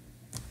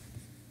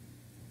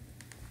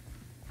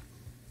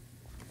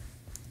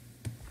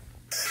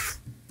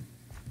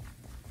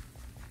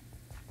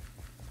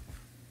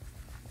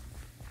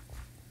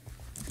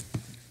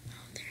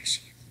 Oh, there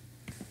she is.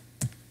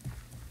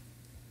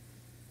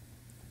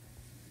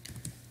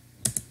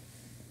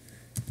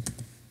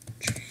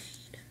 Trade.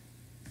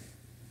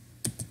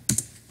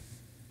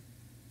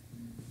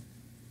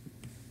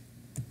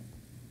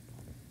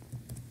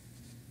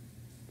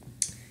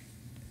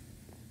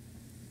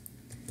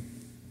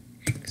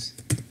 X.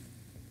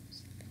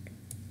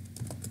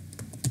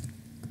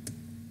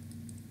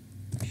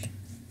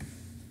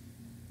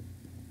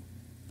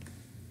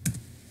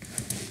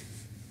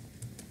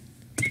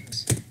 X.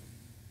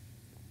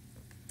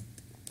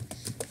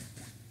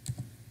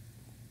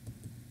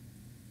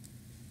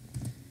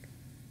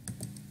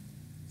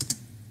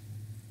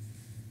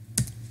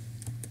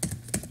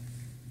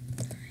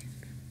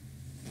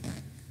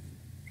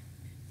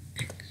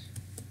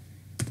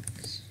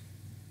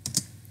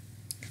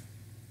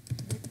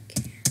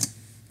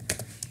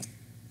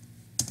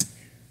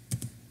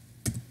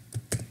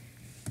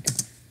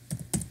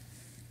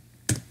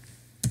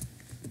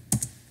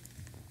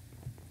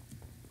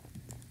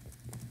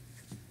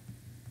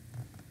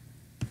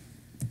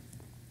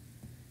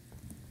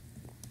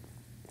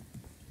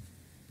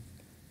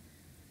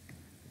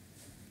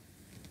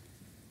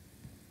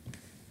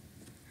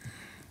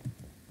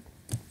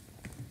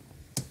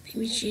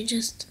 Maybe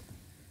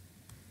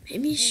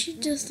she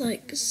just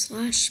like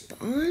slash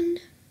spawned.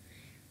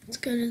 Let's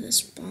go to the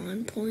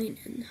spawn point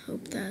and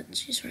hope that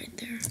she's right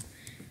there.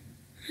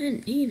 I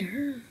didn't need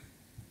her.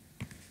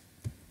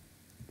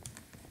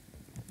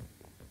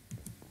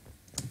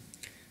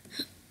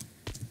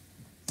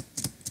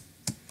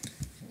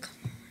 Come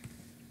on.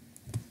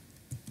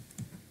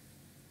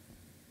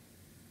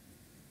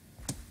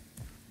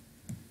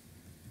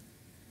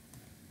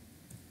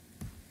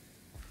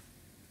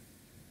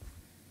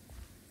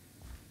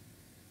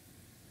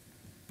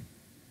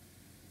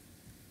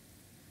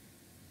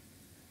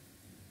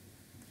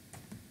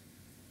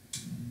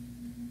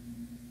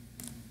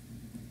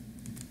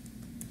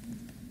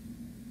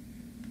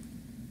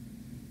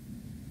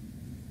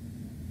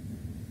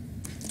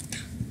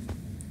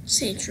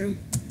 Say true.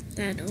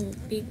 That'll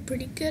be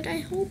pretty good,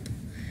 I hope.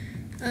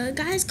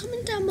 Guys,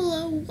 comment down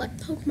below what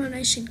Pokemon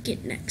I should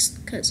get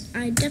next, because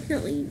I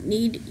definitely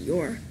need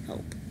your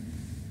help.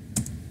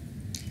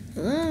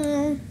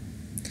 Hello?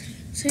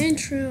 Say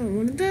true, I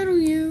want to battle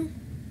you.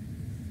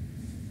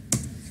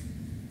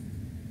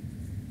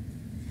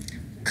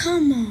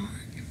 Come on.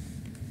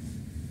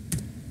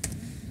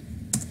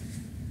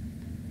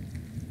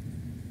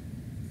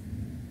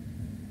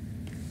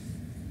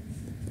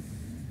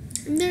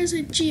 And there's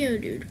a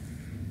Geodude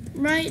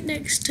right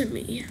next to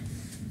me.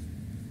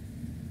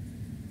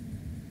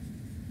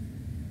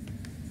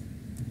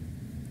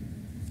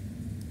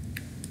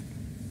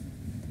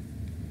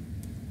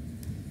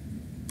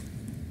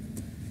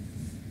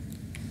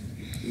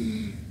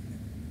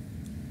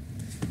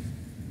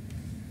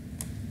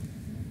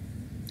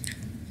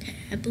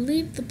 I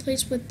believe the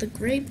place with the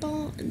Great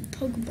Ball and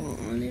Pokeball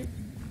on it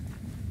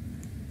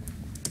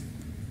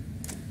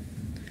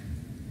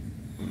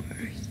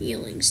are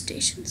healing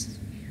stations.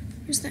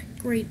 Where's that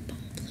Great Ball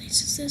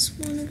place? Is this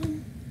one of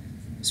them?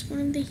 Is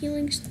one of the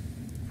healing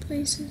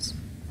places?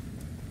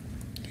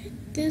 Okay,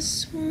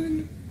 this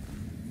one.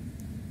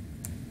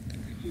 I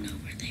don't know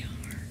where they are.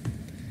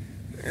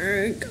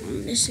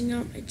 I'm missing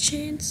out my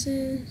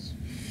chances.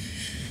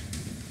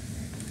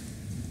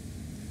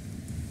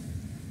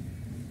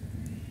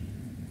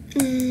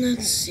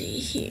 Let's see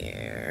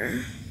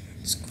here.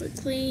 Let's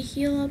quickly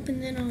heal up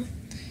and then I'll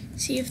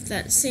see if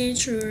that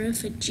Sandshrew or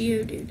if a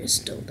Geodude is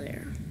still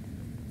there.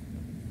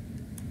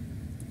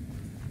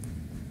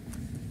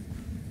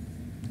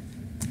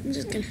 I'm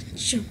just gonna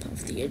jump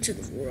off the edge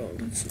of the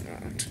world if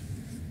not.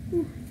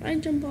 Ooh, if I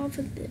jump off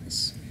of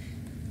this,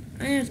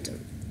 I have to.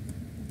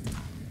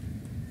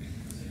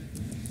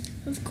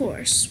 Of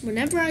course,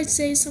 whenever I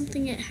say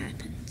something, it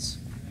happens.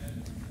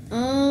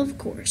 Of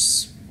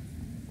course.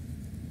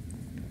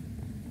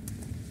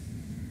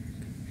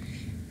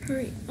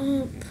 Hurry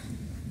up.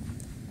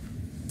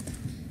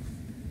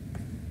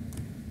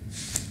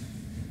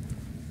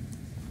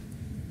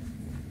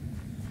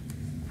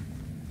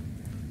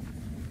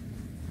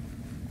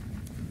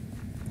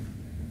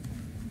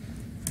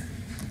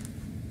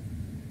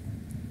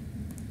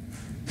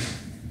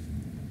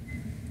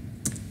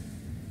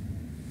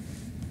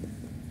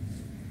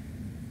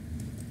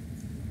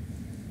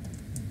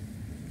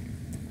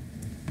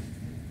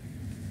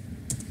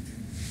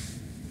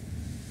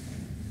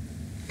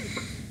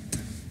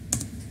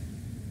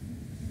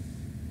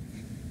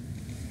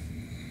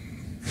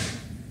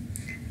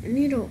 I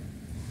need a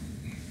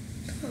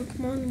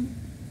Pokemon.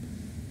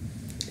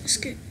 Let's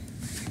get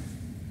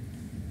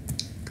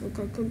go,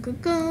 go, go, go,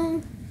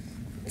 go.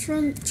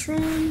 Tron.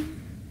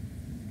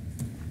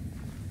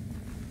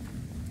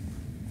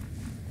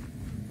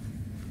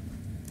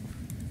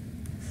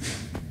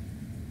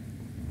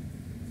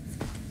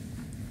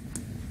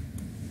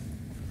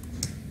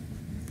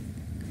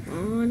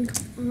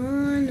 Come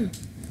on.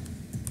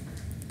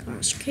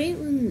 Gosh,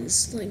 Caitlin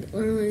is like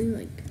literally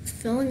like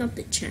filling up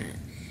the chat.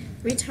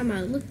 Every time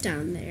I look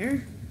down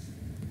there,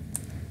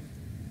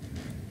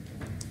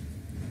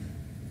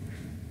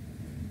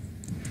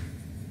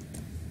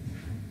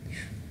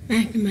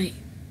 Magnemite.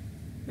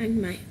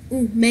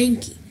 Ooh,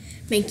 Mankey.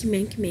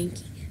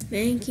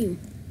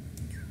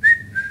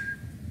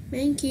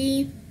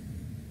 Mankey,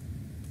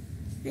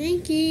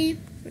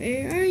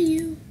 where are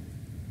you?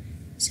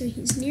 So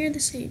he's near the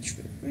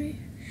Sandshrew, right?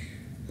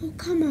 Oh,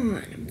 come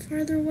on. I'm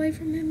farther away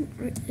from him.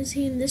 Or is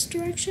he in this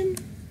direction?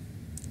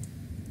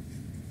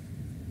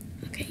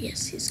 Okay,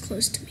 yes, he's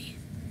close to me.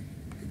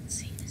 Let's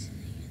see.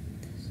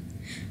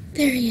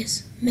 There he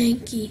is.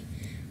 Mankey.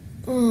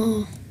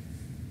 Oh,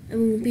 I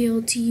will be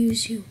able to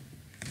use you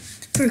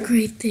for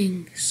great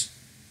things.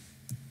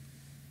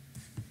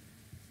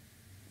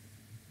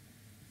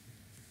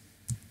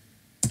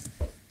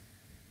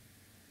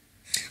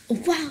 Oh,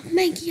 wow,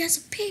 Mankey has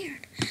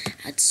appeared.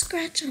 I'd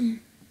scratch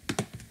him.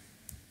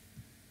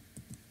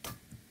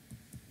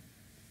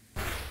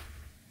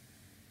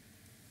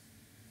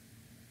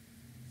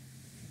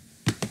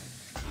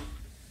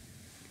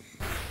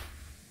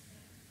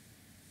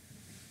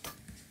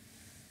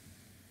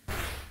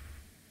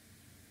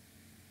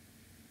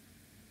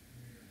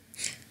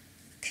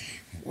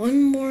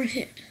 One more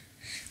hit.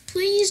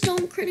 Please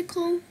don't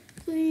critical.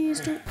 Please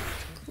don't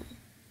critical.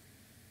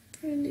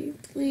 Pretty,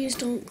 please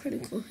don't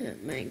critical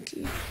hit,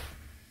 Mankey.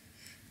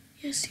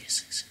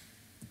 Yes.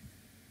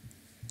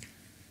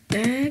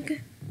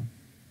 Bag.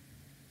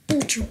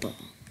 Ultra Ball.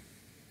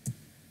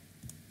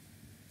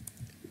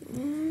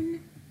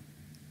 One.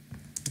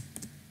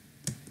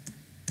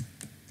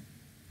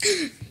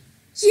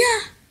 Yeah!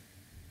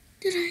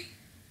 Did I?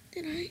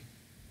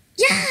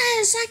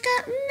 Yes! I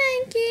got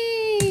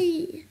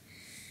Mankey!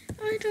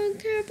 I don't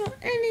care about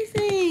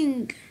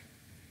anything.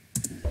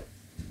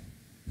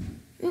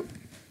 Oh.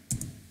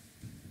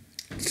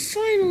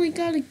 Finally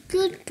got a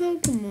good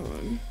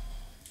Pokemon.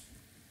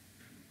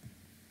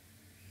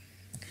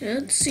 Okay,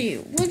 let's see.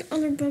 What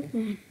other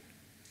Pokemon?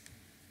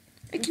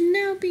 I can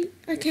now be...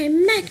 Okay,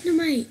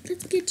 Magnemite.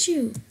 Let's get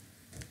you.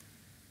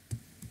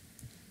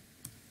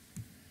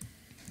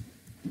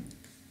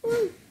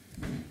 Woo.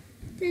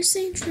 There's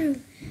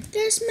Sandshrew.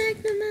 There's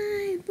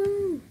Magnemite.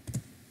 Woo.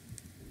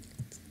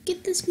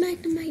 Get this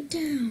Magnemite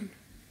down.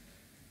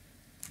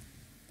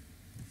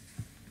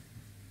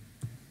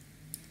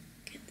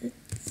 Get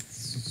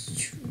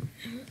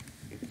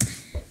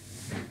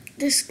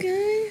this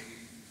guy.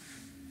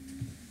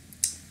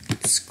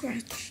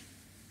 Scratch.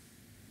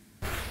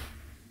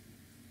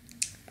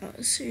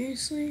 Oh,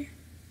 seriously?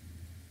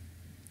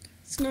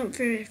 It's not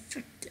very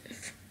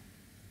effective.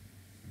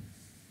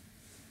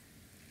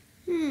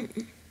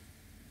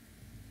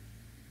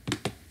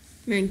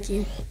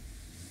 Mankey.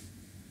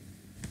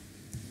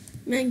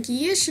 Mankey,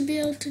 you should be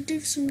able to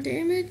do some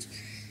damage,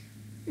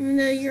 even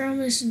though you're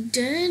almost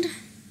dead.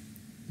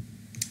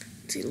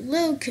 Let's see,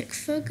 low kick,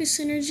 focus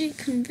energy,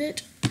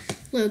 convert,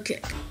 low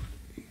kick.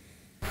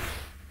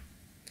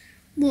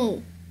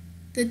 Whoa,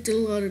 that did a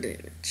lot of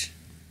damage.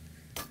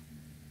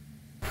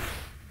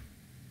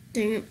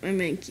 Dang it, my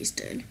Mankey's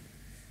dead.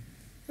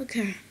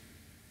 Okay.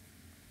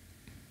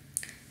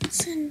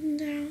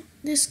 Send out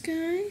this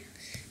guy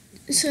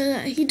so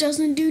that he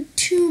doesn't do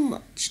too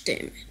much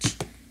damage.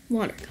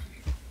 Water gun.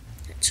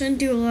 It shouldn't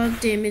do a lot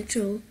of damage.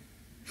 No!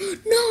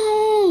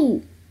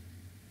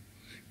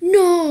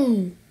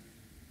 No!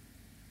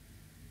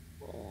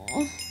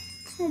 Oh,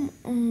 come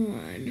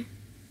on.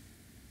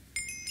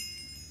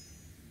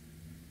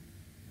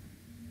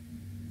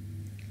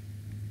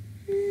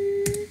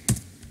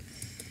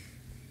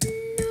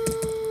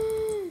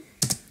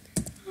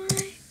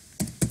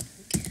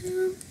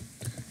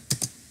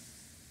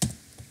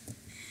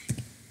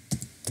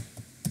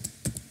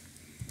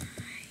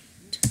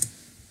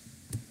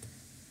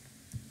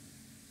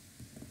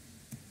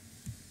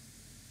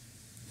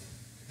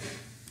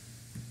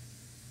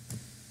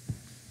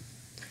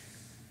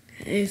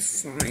 Okay,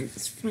 fine.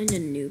 Let's find a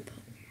new Pokemon.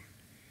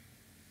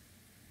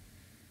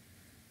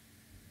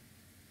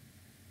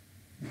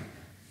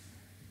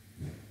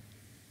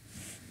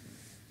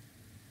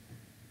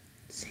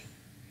 Let's see.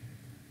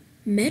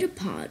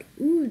 Metapod.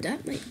 Ooh,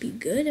 that might be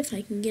good if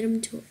I can get him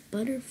to a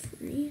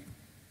Butterfree.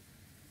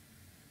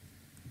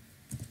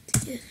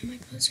 Am I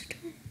closer to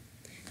him?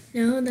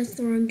 No, that's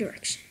the wrong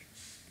direction.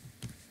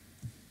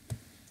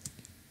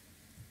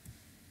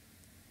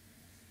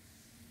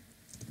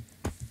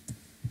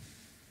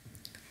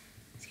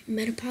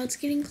 Metapod's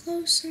getting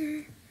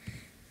closer.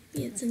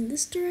 Maybe it's in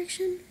this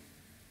direction.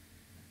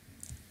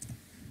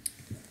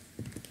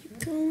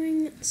 Keep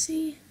going, let's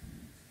see.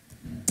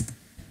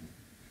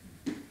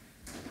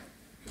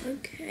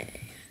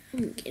 Okay,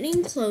 I'm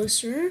getting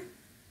closer.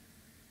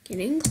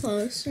 Getting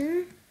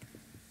closer.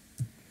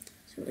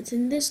 So it's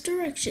in this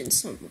direction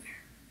somewhere.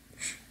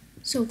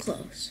 So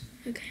close.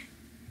 Okay.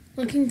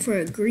 Looking for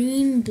a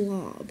green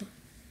blob.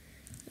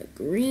 A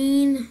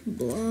green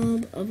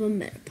blob of a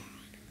Metapod.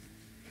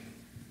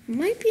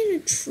 Might be in a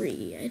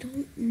tree, I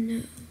don't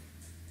know.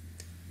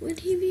 Would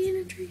he be in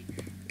a tree?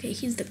 Okay,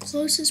 he's the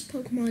closest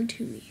Pokemon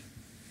to me.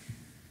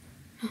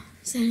 Oh,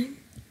 is that him?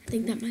 I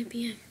think that might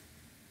be him.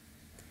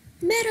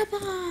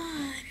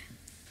 Metapod!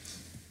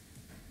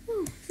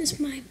 Oh, this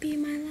might be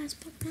my last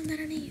Pokemon that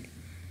I need.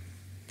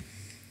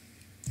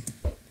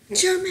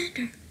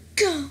 Charmander,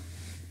 go!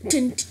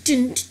 Dun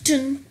dun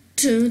dun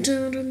dun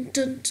dun dun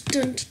dun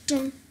dun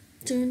dun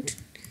dun.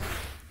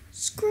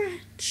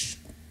 Scratch.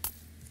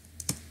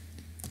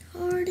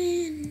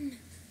 Harden.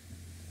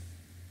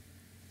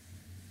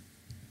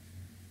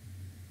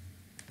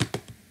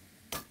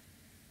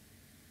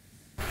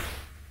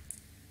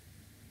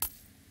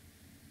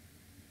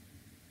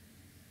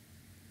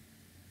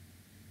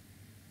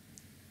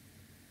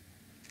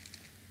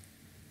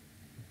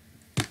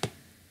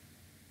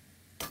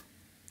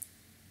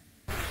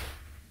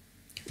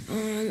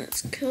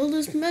 Let's kill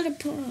this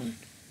Metapod.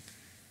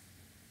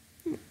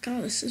 Oh my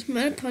god, this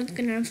Metapod's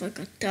gonna have like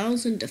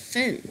 1,000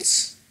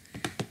 defense.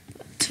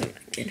 Until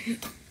I get him.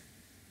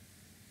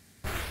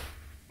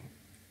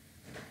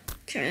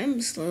 Okay,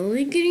 I'm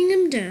slowly getting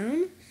him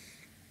down.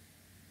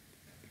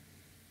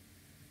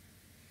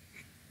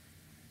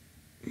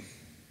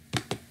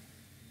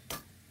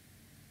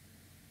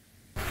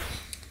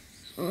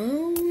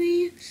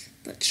 Slowly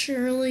but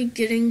surely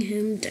getting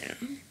him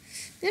down.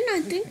 Then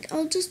I think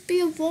I'll just be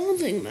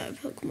evolving my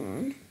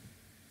Pokemon.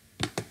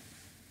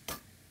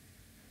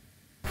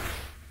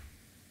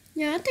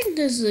 Yeah, I think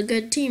this is a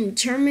good team.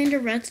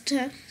 Charmander,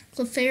 Rattata,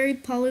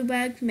 Clefairy,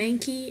 Poliwag,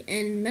 Mankey,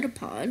 and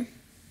Metapod.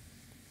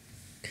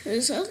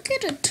 Because I'll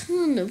get a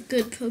ton of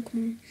good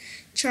Pokemon.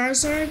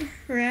 Charizard,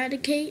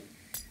 Eradicate.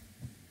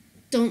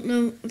 Don't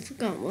know, I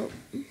forgot what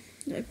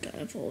that guy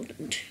evolved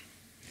into.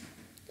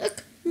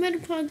 Look,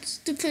 Metapod's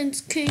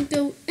defense can't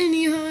go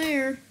any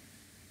higher.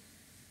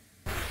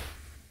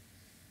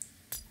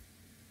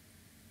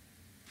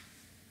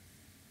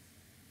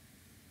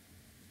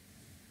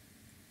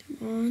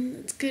 Come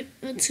on,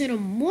 let's hit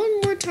him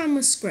one more time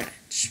with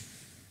Scratch.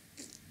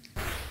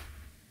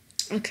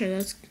 Okay,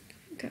 that's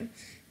okay.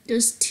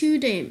 Does 2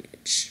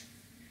 damage.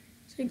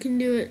 So I can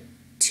do it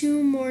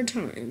 2 more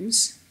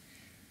times.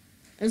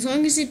 As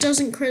long as it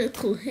doesn't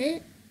critical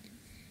hit,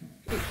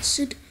 it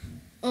should.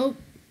 Oh,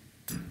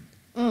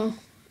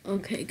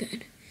 okay,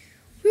 good.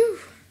 Whew.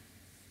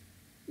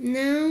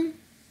 Now,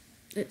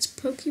 let's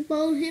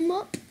Pokeball him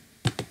up.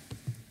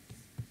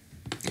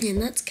 And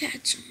let's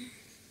catch him.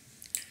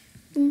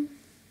 Boom,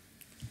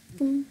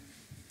 boom,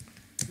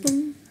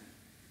 boom.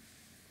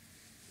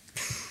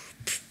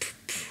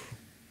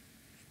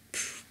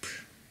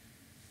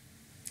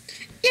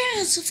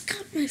 Yes, I've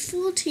got my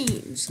full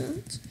team. So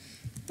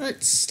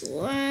let's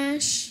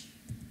slash.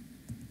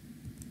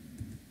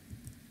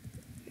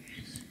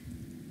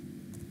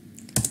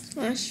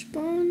 Slash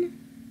spawn.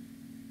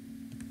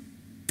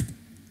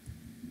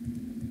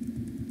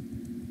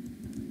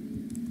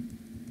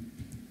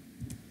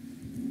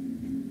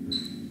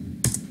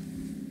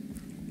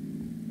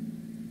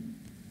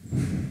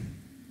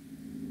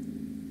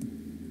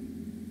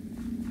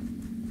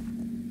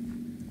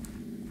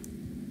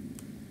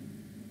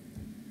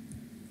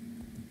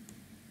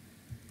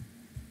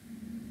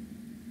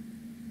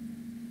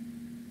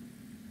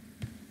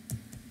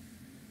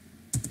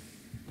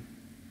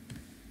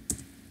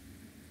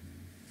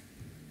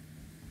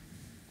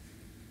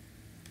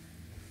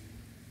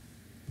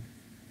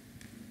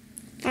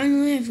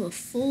 Finally, I have a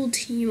full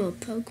team of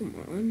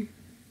Pokemon.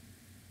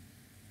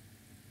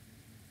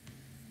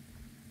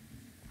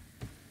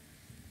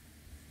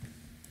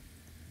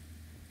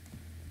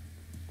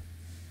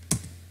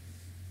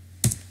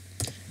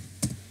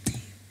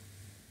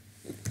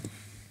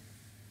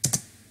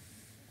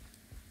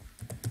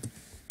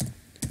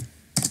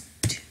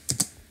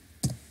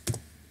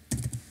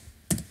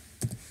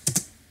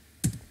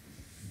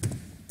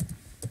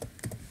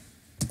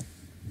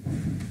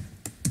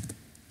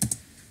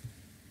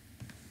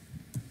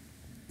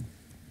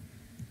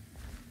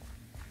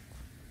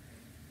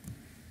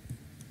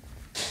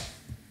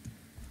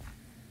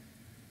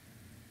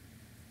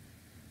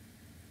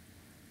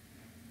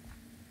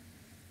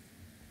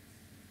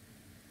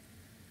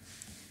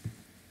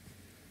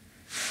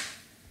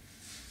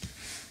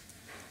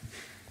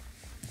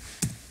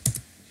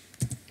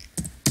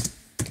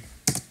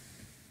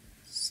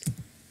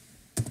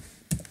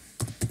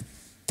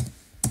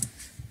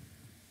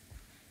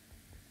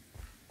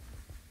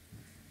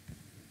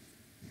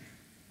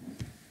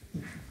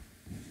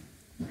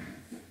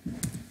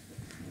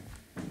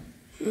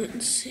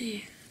 Let's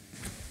see.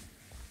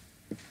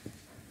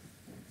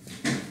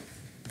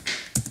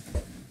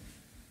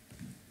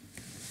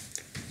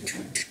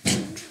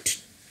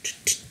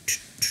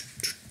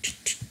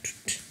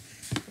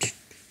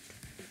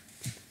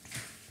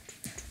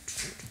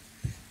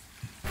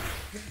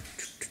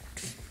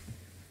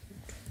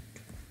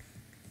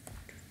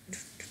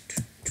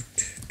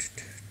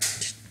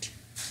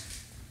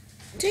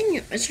 Dang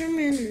it, my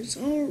Charmander's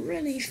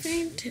already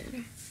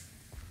fainted.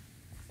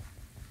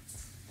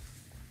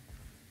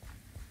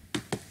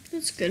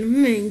 That's good,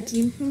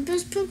 Mankey. My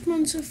best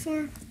Pokemon so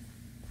far.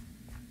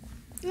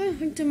 Oh,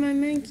 how did my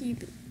Mankey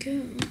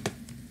go?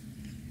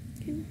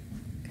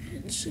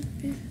 It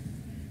should be.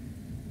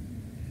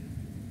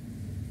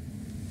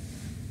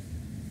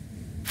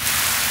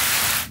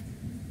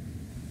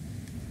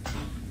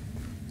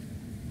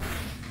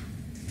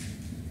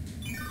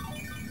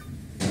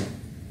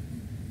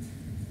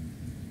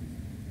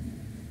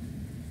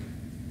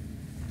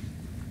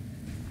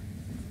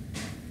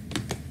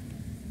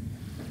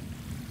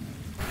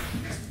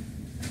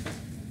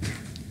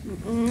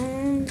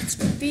 Let's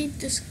beat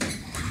this.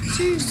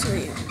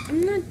 Seriously,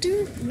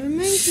 my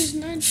Mankey's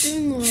not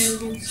doing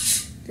well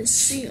against this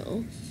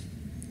seal.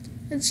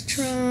 Let's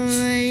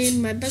try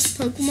my best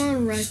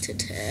Pokemon,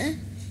 Rattata.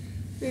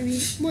 Maybe,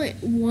 wait,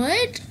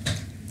 what?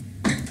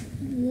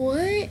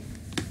 What?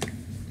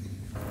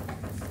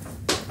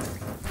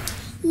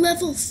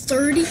 Level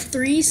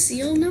 33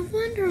 seal? No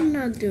wonder I'm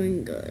not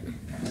doing good.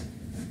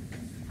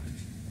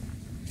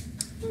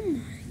 Oh my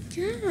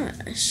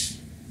gosh.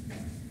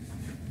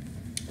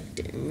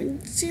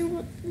 Let's see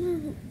what.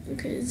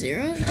 Okay,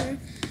 0.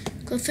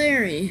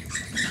 Clefairy.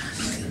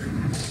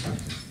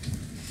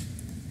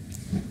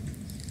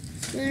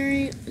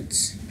 Clefairy,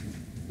 let's.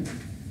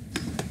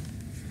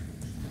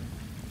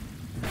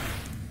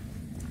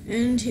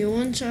 And he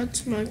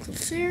one-shots my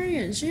Clefairy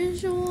as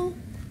usual.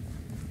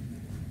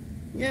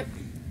 Yep.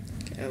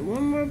 Okay,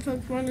 one more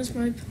Pokemon is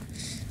my.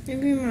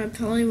 Maybe my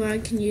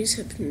Poliwag can use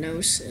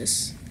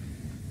Hypnosis.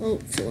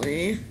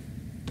 Hopefully.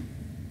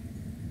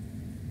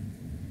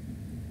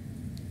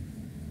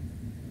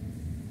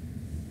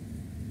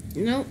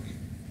 Nope.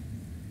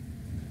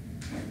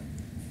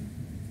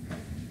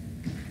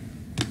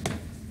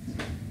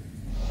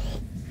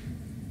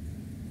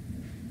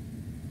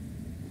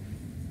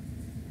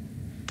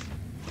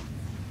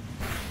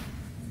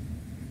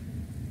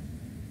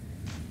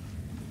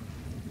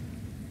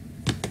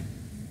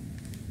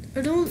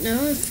 I don't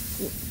know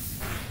if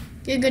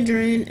Giga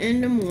Drain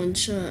and a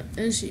one-shot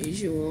as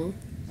usual.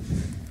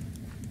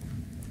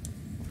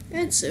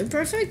 It's super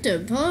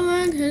effective.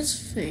 Poliwag has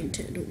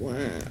fainted. Wow.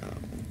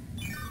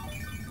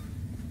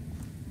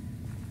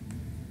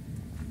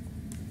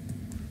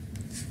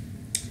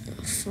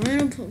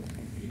 Final Pokemon.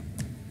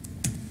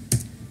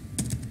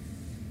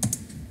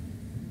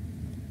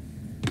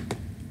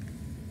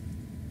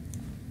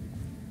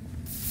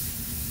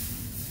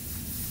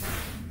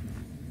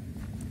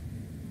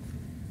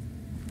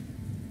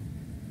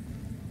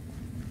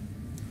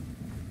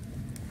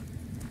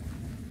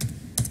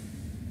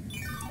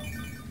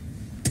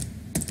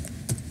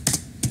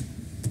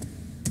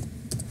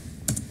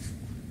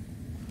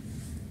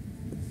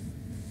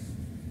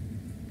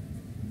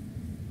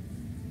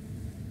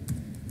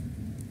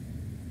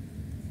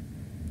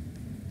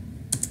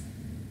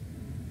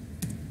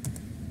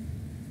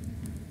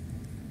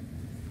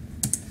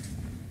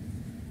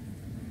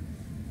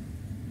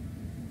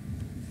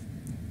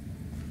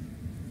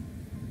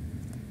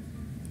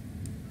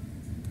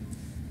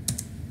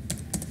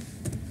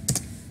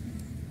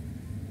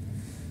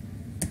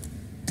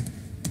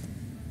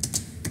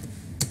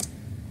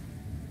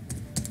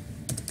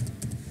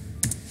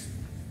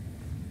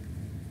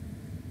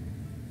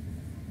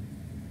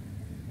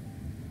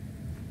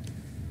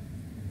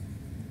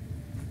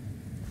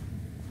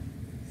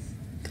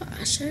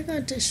 Gosh, I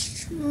got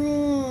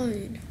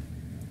destroyed.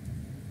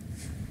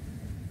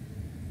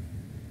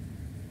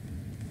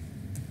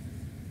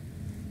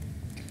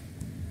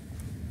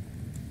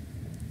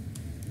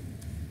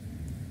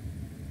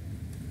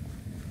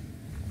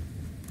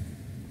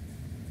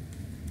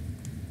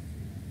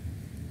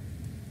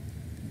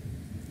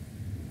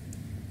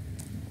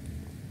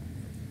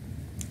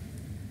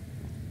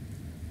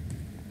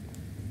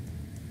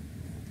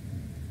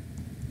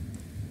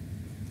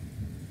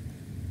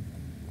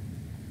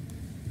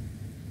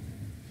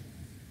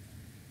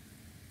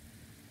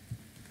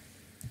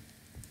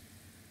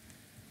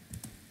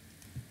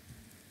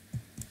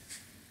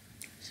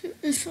 So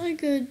if I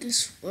go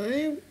this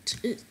way,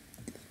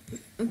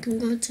 I can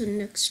go to the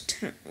next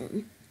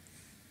town.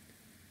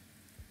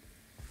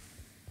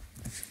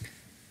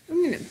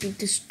 I'm gonna beat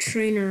this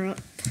trainer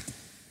up.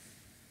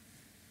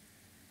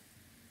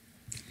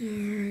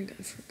 Alright,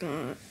 I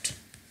forgot.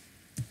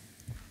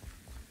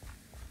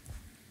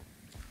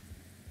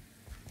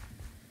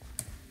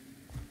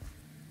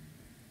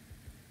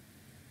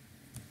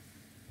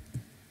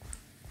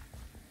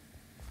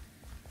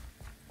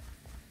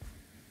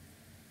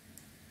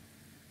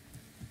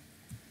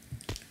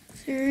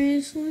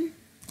 Seriously?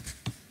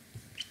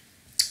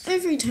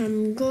 Every time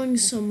I'm going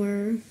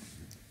somewhere,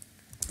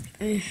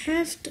 I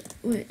have to...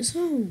 Wait, is that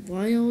a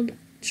wild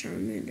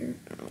Charmander?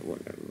 Oh,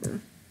 whatever.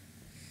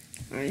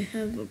 I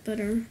have a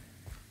better...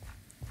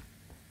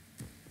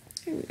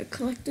 I'm gonna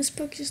collect this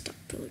Pokestop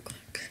really quick.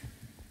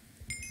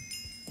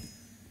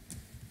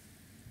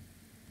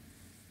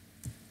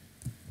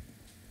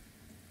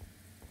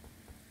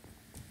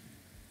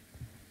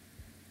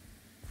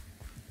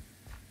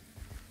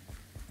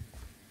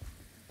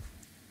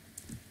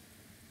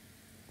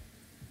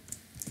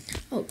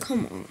 Oh,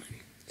 come on.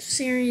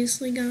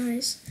 Seriously,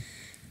 guys?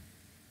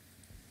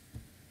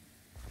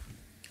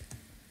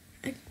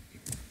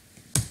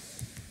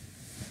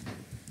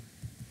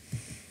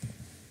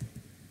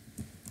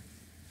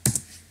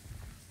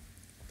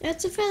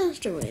 That's a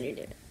faster way to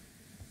do it.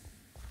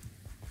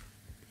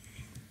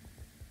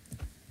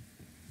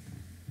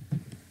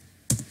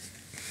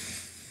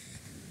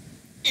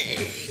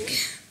 Egg.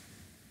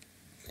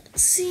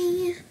 Let's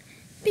see.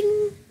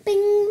 Bing,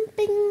 bing,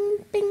 bing,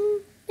 bing,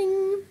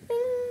 bing,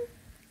 bing.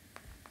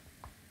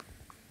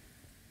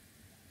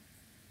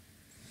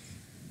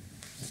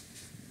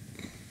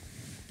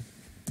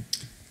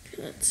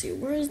 Let's see,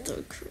 where's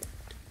the correct?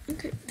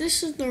 Okay,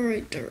 this is the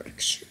right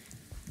direction.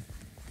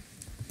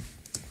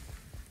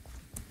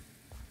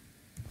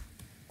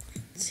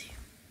 Let's see.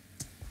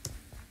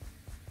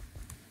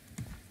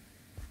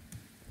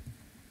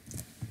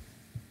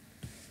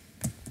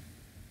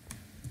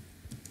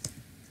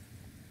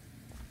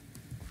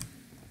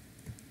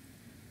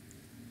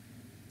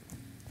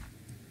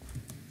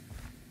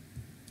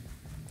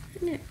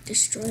 I'm gonna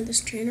destroy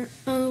this trainer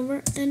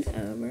over and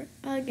over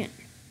again.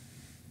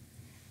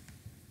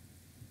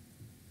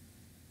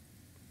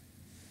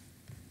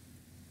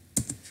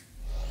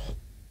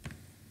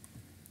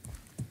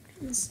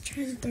 Let's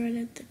try and throw it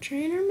at the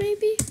trainer,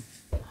 maybe?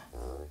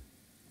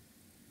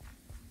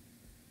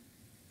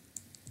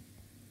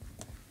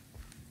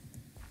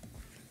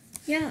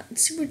 Yeah,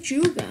 let's see what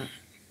you got.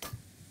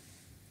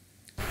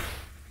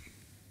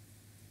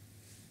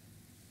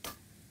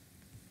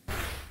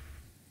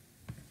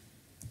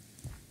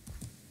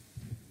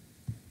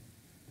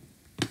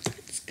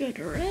 Let's go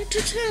to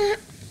Rattata.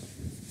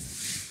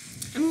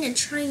 I'm gonna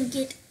try and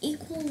get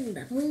equal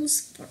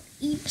levels for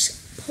each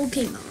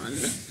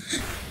Pokemon.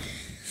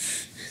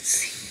 Let's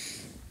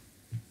see.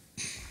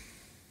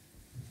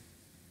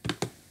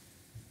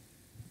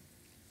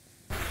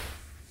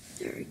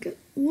 There we go.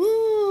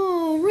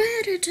 Whoa,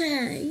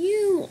 Rattata,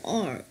 you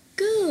are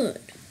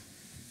good.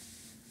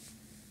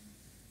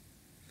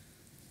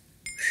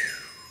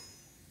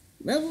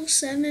 Whew. Level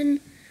 7,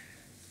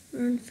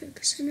 learn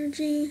focus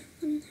energy.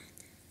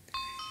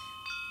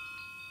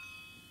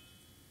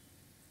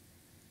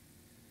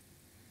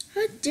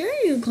 How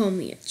dare you call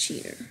me a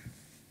cheater?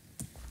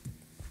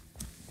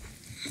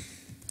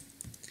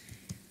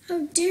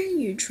 How dare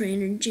you,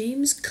 Trainer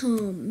James,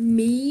 call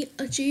me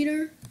a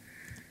cheater?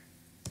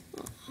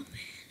 Oh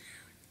man,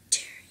 how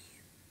dare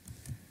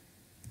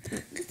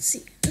you? Let's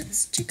see,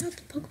 let's check out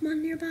the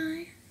Pokemon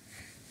nearby.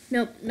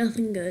 Nope,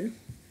 nothing good.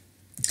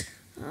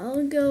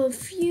 I'll go a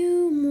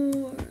few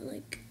more,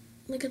 like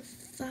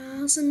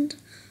 1,000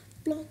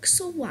 blocks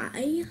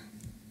away.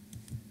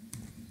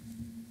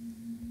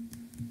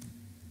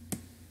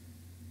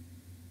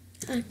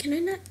 Can I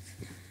not?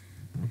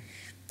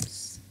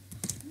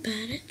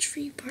 Bad at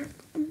tree park.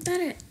 I'm bad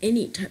at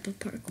any type of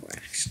parkour,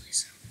 actually.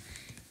 So,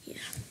 yeah.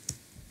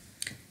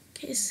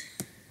 Okay, so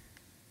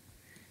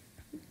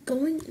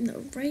going in the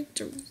right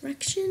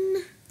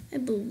direction, I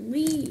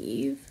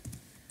believe.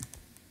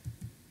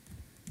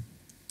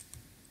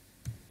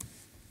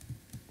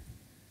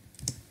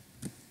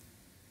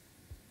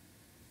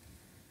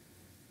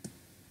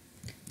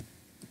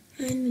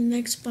 In the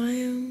next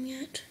biome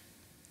yet?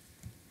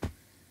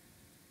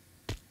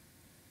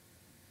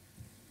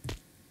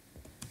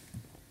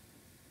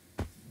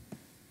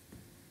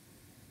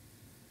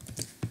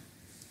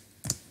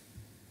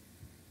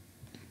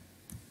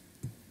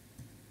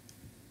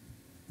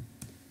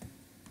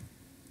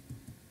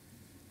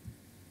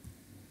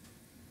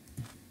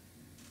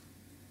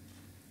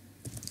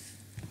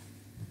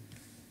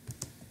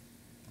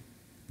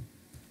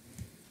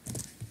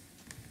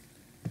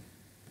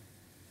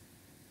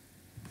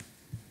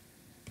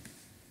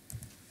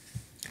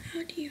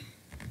 How do you?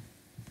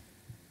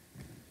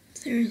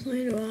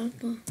 Seriously, do I have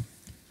to?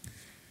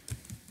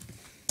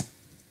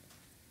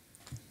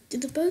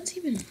 Did the boats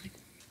even like?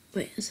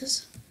 Wait, is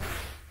this?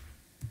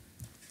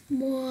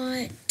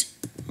 What?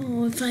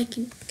 Oh, if I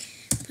can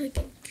kill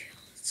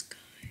this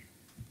guy.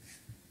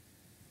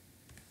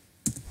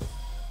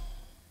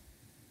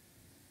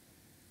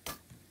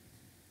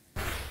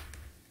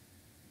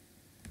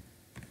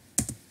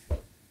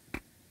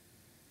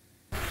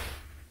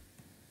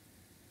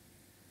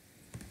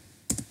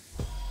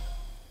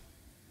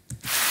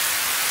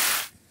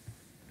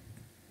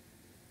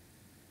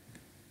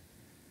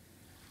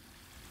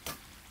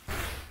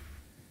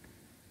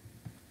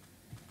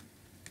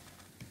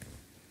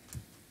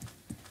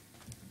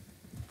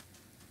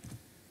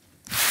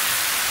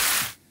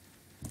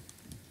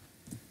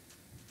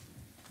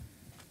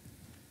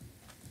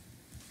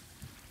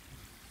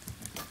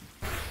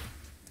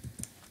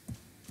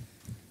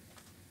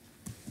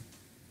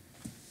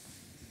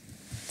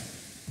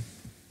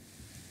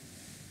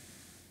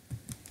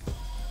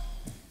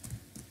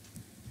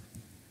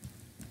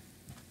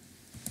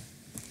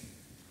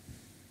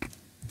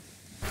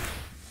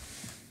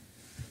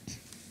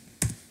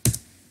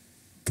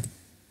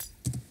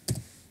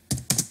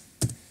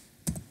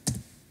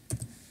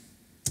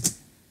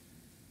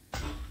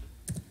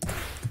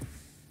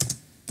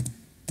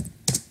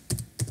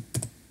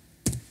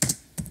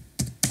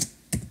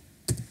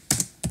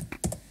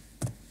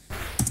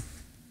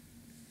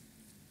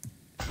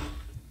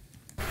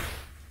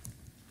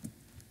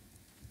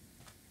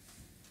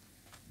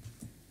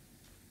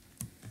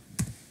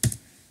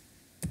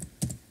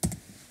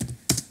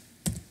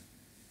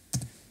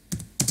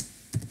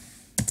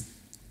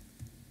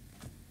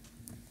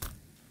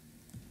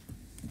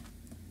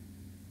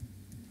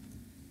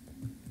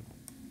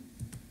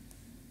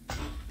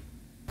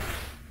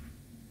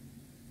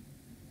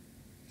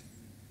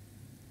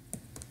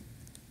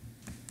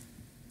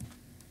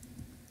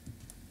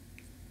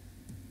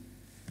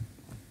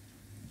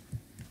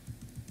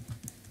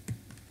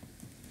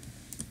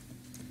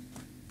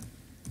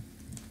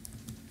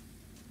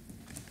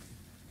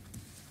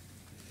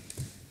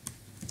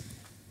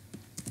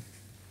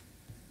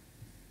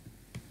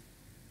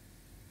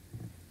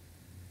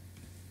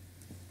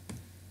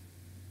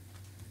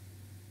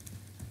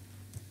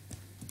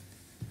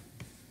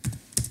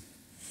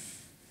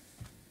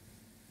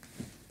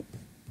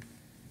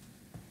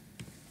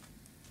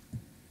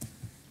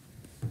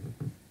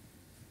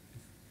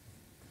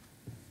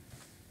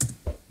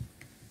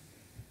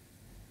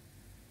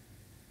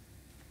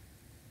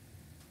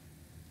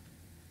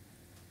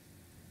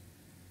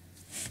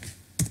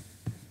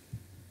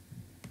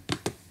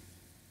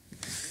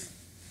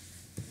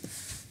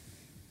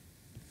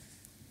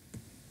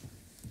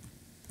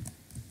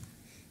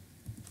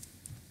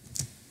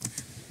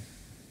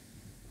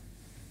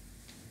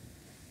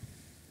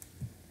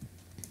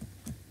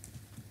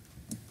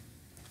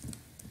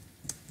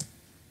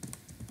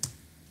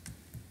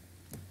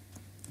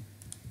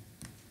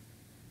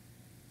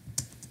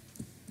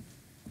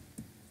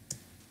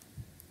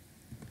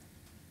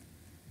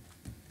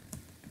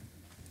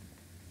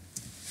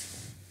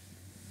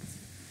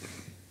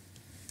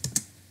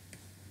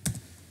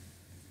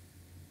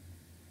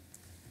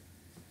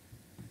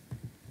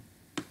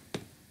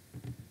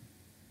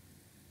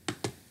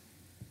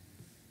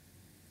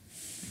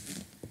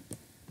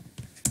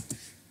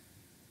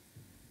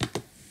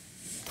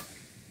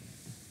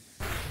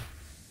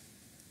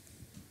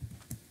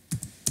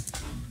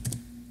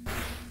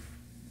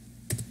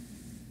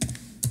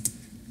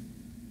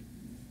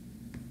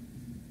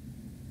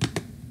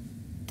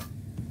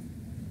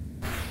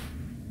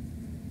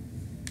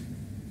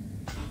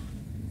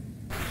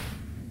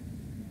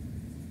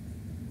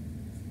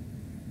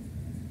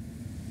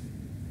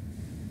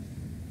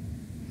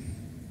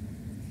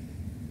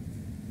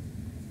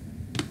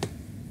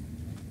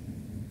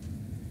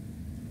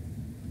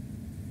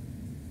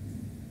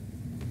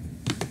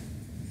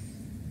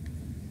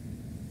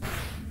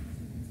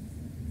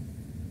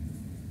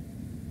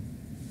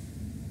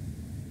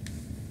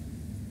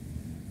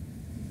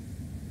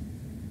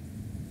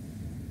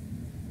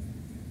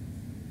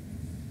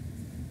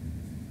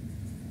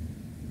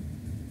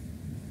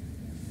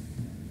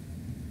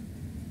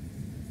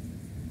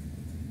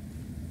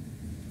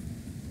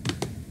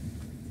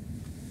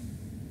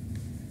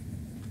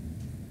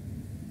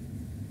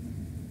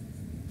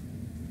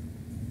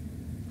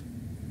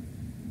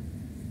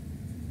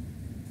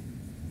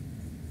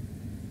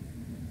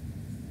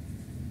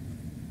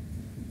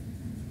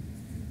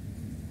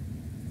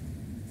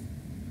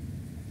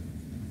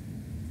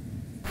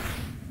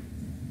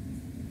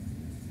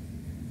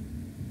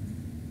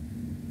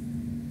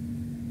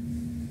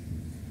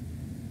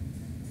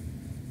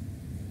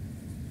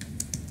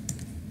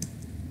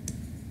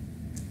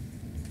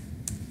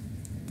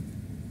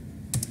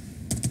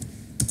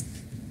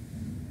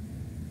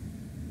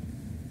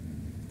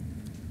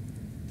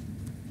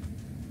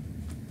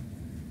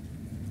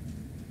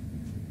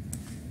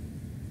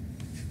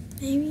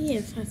 Maybe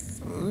if I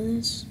follow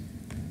this,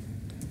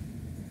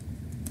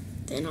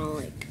 then I'll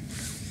like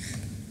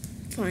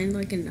find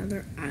like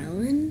another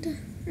island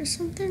or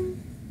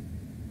something.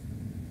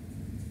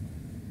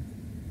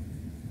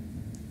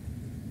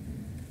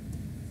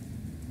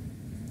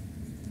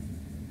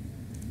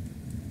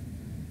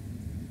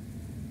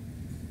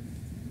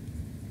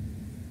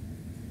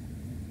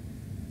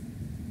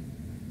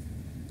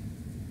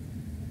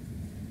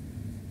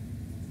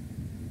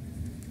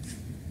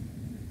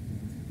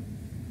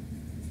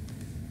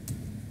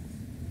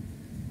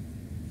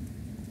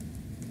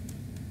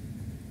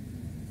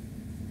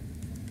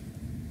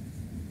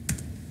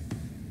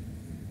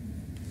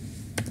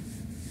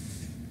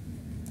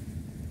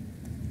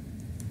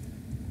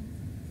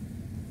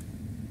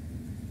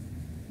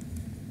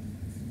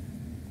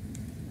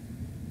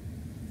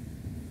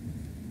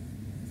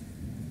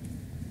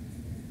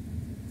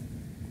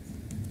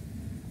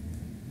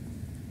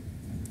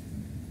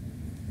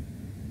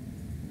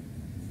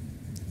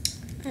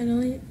 I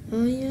don't.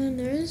 Oh yeah,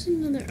 there is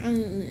another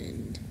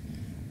island.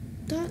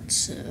 Thought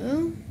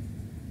so.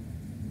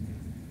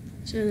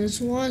 So this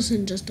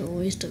wasn't just a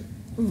waste of.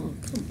 Oh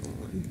come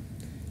on,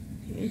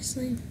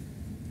 seriously.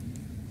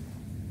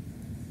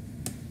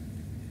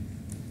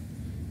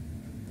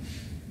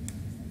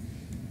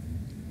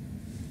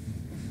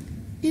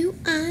 New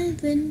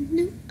island,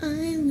 new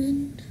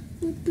island.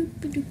 Boop, boop,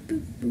 boop, boop,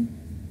 boop, boop.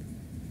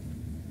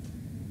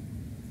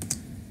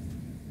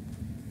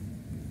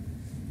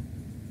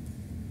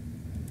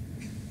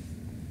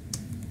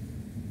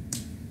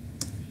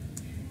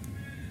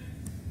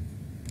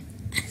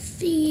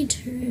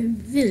 Theater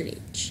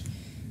Village.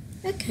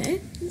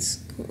 Okay,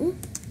 that's cool.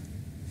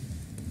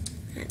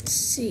 Let's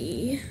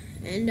see.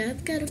 And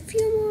I've got a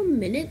few more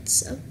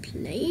minutes of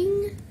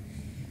playing.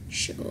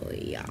 Show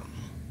ya.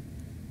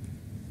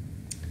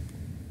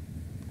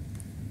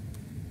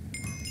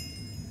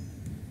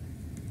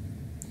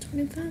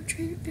 $25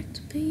 trainer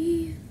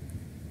XP.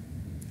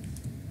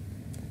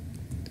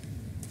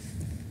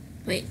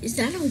 Wait, is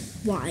that a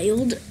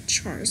wild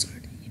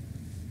Charizard?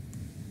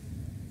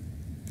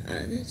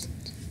 That's.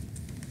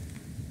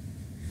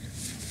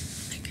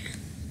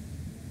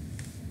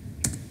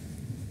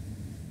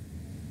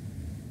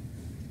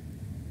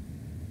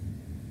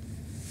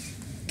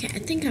 Okay, I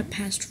think I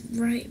passed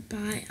right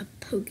by a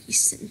Poke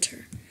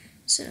Center.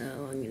 So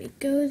I'm gonna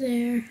go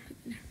there,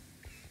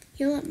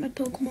 heal up my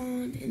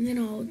Pokemon, and then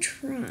I'll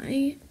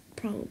try,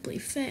 probably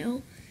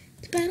fail,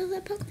 to battle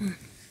that Pokemon.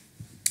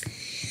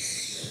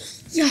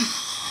 Yeah.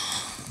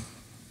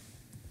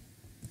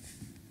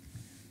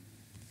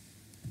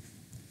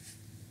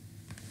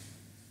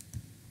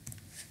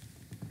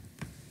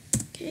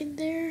 Okay,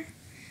 there.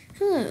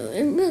 Hello,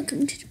 and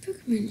welcome to the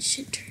Pokemon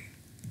Center.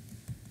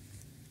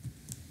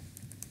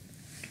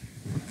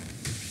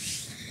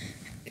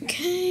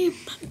 Okay,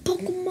 my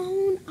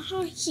Pokemon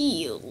are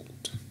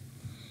healed.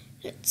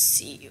 Let's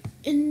see,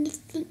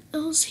 anything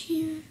else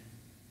here?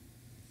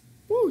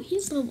 Oh,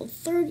 he's level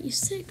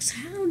 36.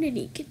 How did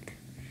he get there?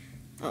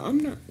 Oh, I'm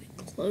not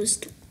close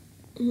to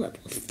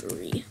level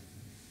 3.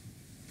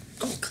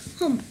 Oh,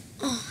 come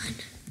on.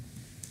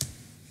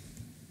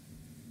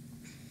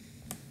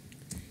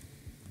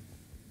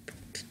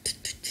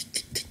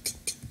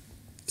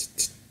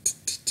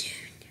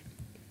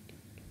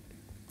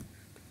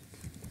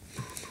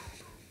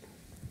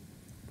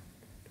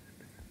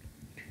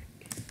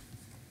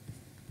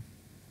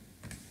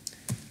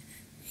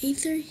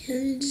 Aether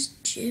Hills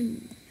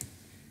Gym.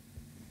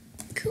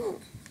 Cool.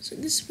 So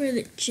this is where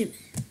the gym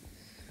is.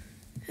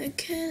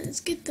 Okay, let's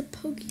get the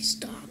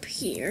Pokestop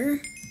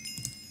here.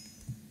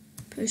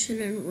 Push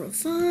it and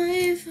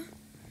revive.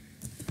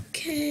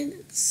 Okay,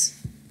 let's.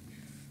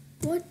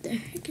 What the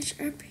heck is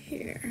up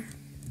here?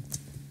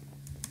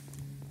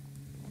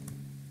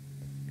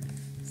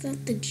 Is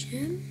that the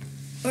gym?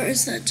 Or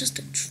is that just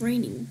a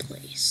training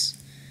place?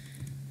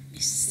 Let me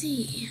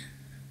see.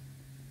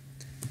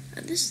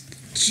 This is the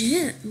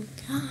gym,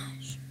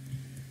 gosh.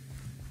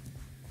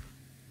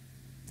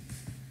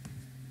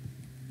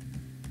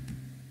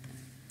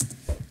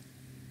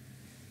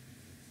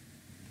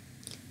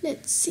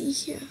 Let's see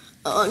here.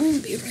 Oh, I'm gonna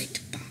be right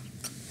back.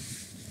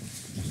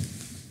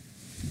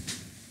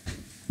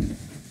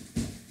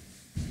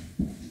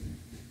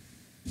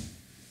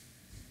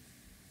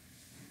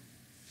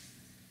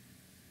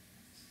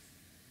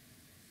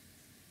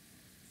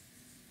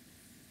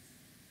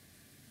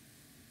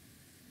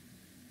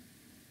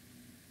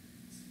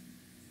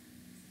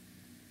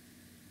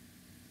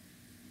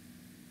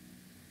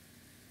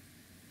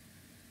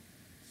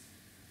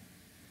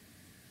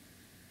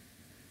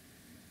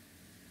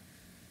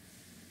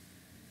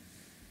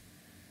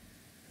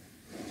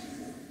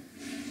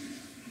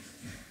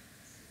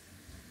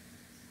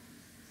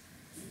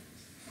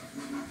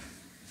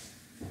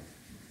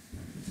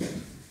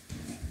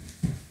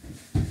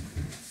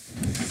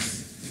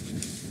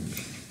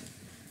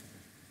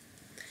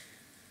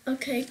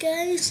 Okay,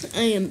 guys,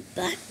 I am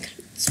back.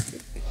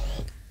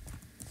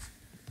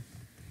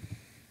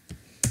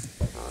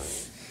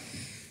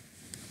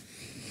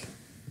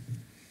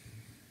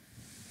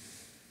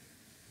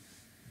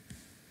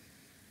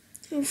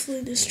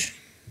 Hopefully this...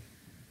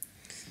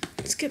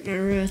 Let's get my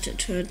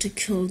Rattata to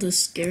kill the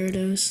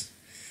Gyarados.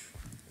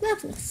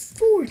 Level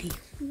 40.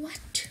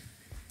 What?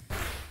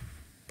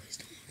 Please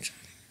don't one-shot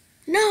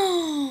him.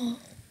 No!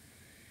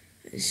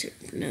 I should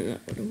have known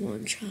that would have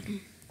one-shot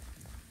him.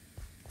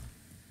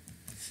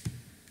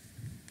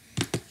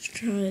 Let's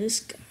try this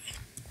guy.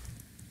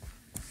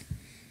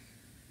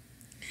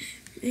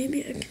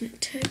 Maybe I can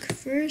attack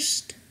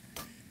first.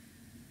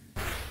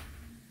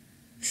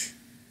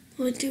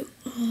 What do...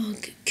 Oh, I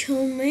could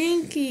kill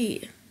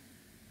Mankey.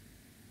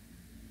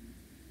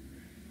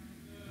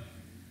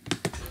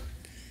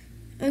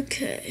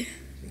 Okay.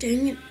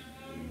 Dang it.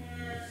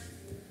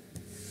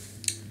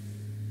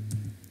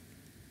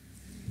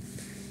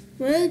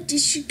 Well,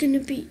 this is gonna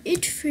be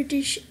it for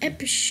this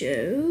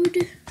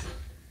episode.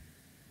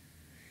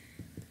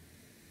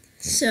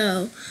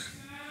 So,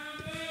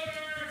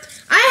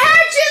 I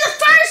heard you the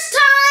first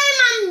time.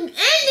 I'm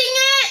ending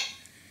it.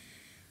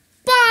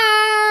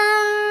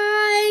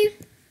 Bye.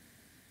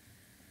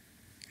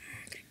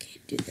 I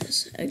can't do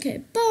this. Okay,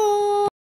 bye.